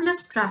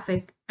anomalous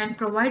traffic and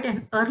provide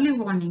an early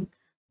warning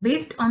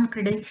based on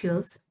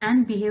credentials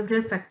and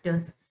behavioral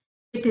factors.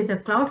 It is a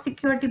cloud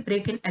security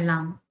break-in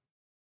alarm.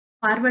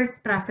 Firewall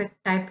traffic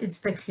type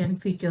inspection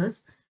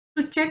features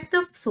to check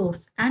the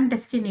source and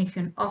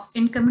destination of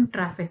incoming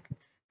traffic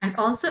and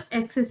also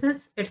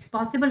accesses its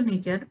possible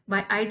nature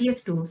by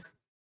IDS tools.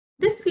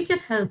 This feature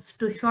helps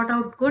to sort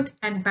out good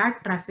and bad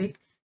traffic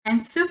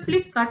and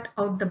swiftly cut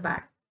out the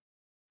bad.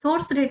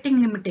 Source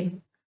rating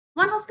limiting.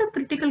 One of the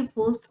critical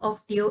goals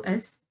of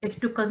DOS is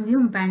to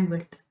consume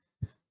bandwidth.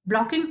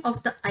 Blocking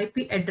of the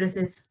IP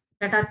addresses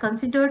that are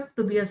considered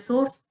to be a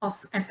source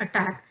of an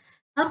attack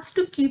helps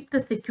to keep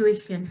the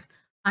situation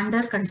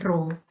under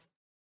control.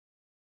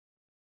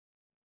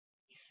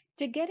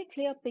 To get a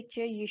clear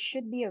picture, you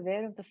should be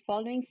aware of the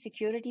following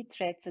security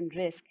threats and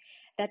risks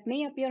that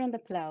may appear on the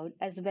cloud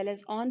as well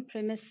as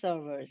on-premise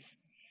servers.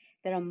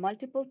 There are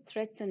multiple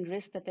threats and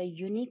risks that are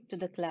unique to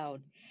the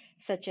cloud,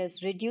 such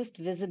as reduced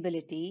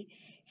visibility,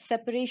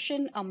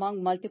 separation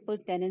among multiple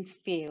tenants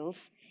fails,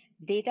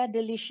 data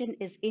deletion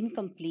is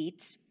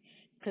incomplete,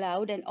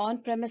 cloud and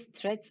on-premise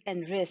threats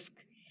and risk,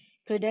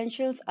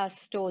 credentials are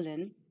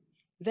stolen,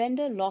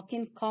 vendor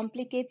lock-in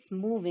complicates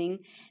moving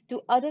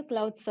to other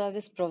cloud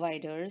service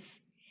providers,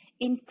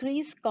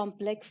 increased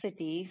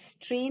complexity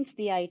strains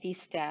the IT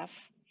staff,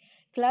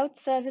 cloud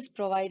service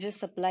provider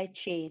supply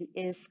chain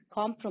is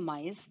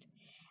compromised,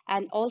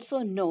 and also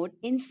note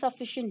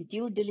insufficient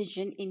due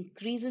diligence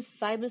increases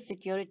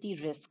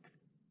cybersecurity risk.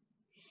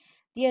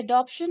 The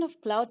adoption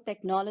of cloud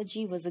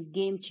technology was a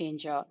game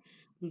changer,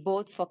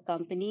 both for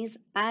companies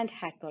and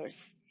hackers.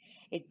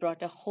 It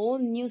brought a whole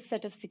new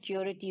set of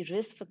security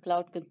risks for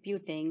cloud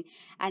computing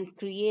and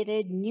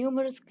created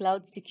numerous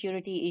cloud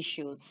security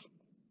issues.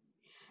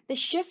 The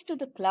shift to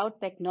the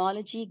cloud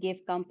technology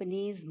gave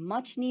companies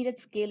much needed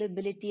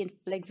scalability and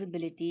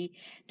flexibility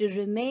to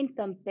remain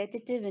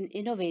competitive and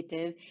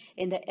innovative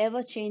in the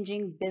ever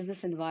changing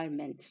business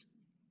environment.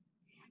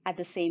 At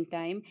the same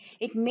time,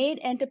 it made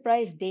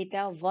enterprise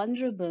data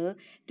vulnerable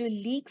to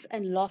leaks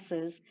and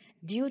losses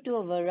due to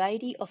a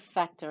variety of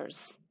factors.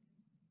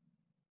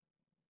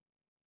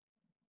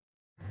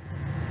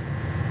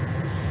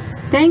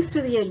 Thanks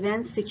to the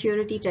advanced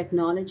security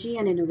technology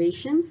and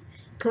innovations,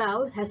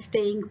 cloud has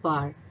staying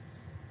power.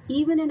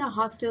 Even in a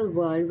hostile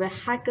world where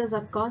hackers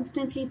are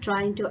constantly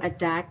trying to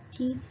attack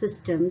key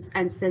systems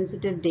and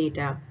sensitive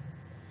data.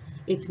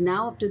 It's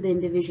now up to the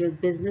individual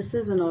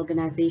businesses and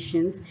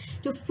organizations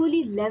to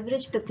fully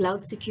leverage the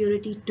cloud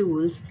security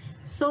tools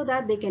so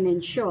that they can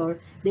ensure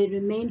they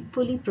remain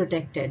fully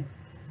protected.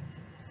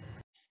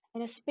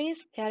 In a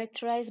space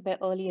characterized by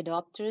early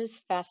adopters,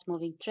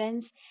 fast-moving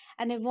trends,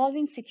 and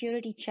evolving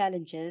security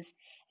challenges,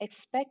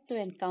 expect to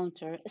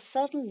encounter a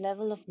certain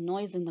level of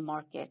noise in the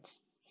market.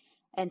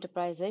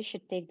 Enterprises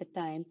should take the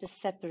time to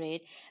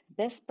separate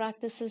best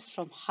practices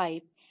from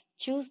hype,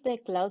 choose their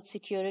cloud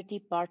security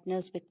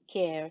partners with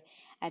care,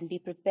 and be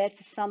prepared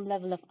for some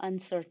level of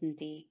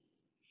uncertainty.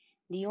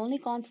 The only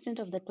constant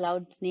of the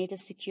cloud's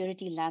native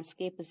security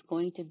landscape is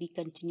going to be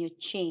continued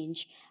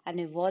change and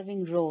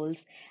evolving roles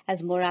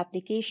as more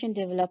application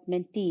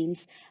development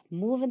teams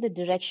move in the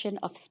direction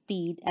of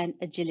speed and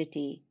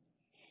agility.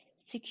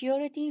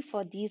 Security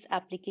for these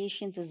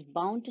applications is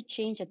bound to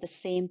change at the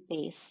same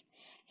pace.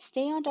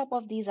 Stay on top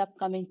of these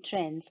upcoming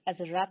trends as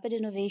a rapid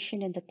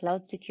innovation in the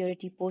cloud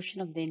security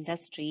portion of the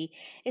industry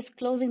is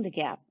closing the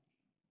gap.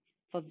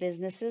 For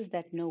businesses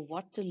that know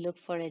what to look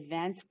for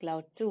advanced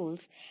cloud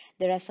tools,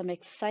 there are some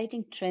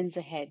exciting trends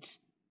ahead.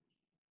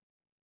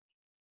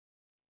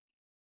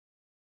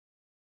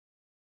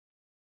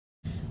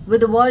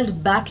 With the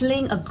world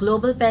battling a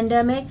global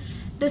pandemic,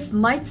 this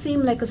might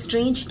seem like a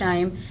strange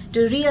time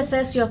to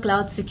reassess your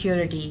cloud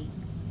security.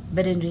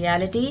 But in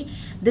reality,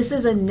 this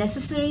is a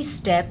necessary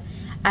step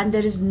and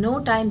there is no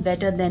time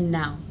better than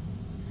now.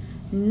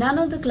 None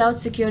of the cloud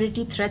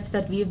security threats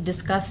that we've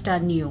discussed are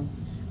new,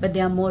 but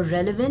they are more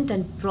relevant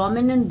and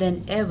prominent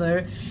than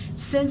ever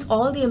since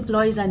all the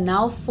employees are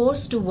now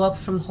forced to work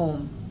from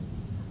home.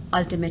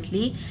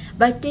 Ultimately,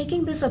 by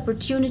taking this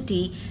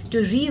opportunity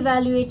to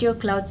reevaluate your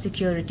cloud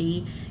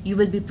security, you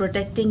will be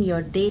protecting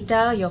your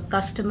data, your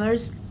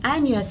customers,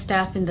 and your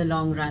staff in the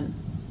long run.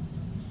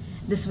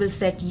 This will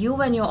set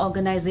you and your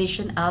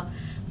organization up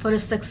for a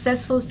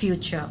successful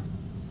future.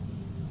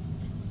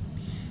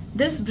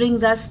 This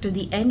brings us to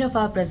the end of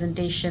our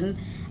presentation,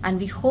 and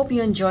we hope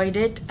you enjoyed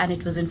it and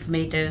it was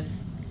informative.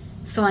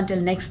 So until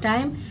next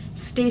time,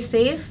 stay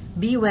safe,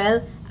 be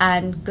well,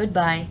 and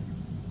goodbye.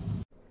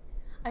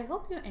 I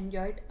hope you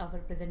enjoyed our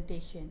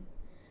presentation.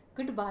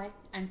 Goodbye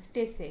and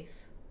stay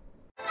safe.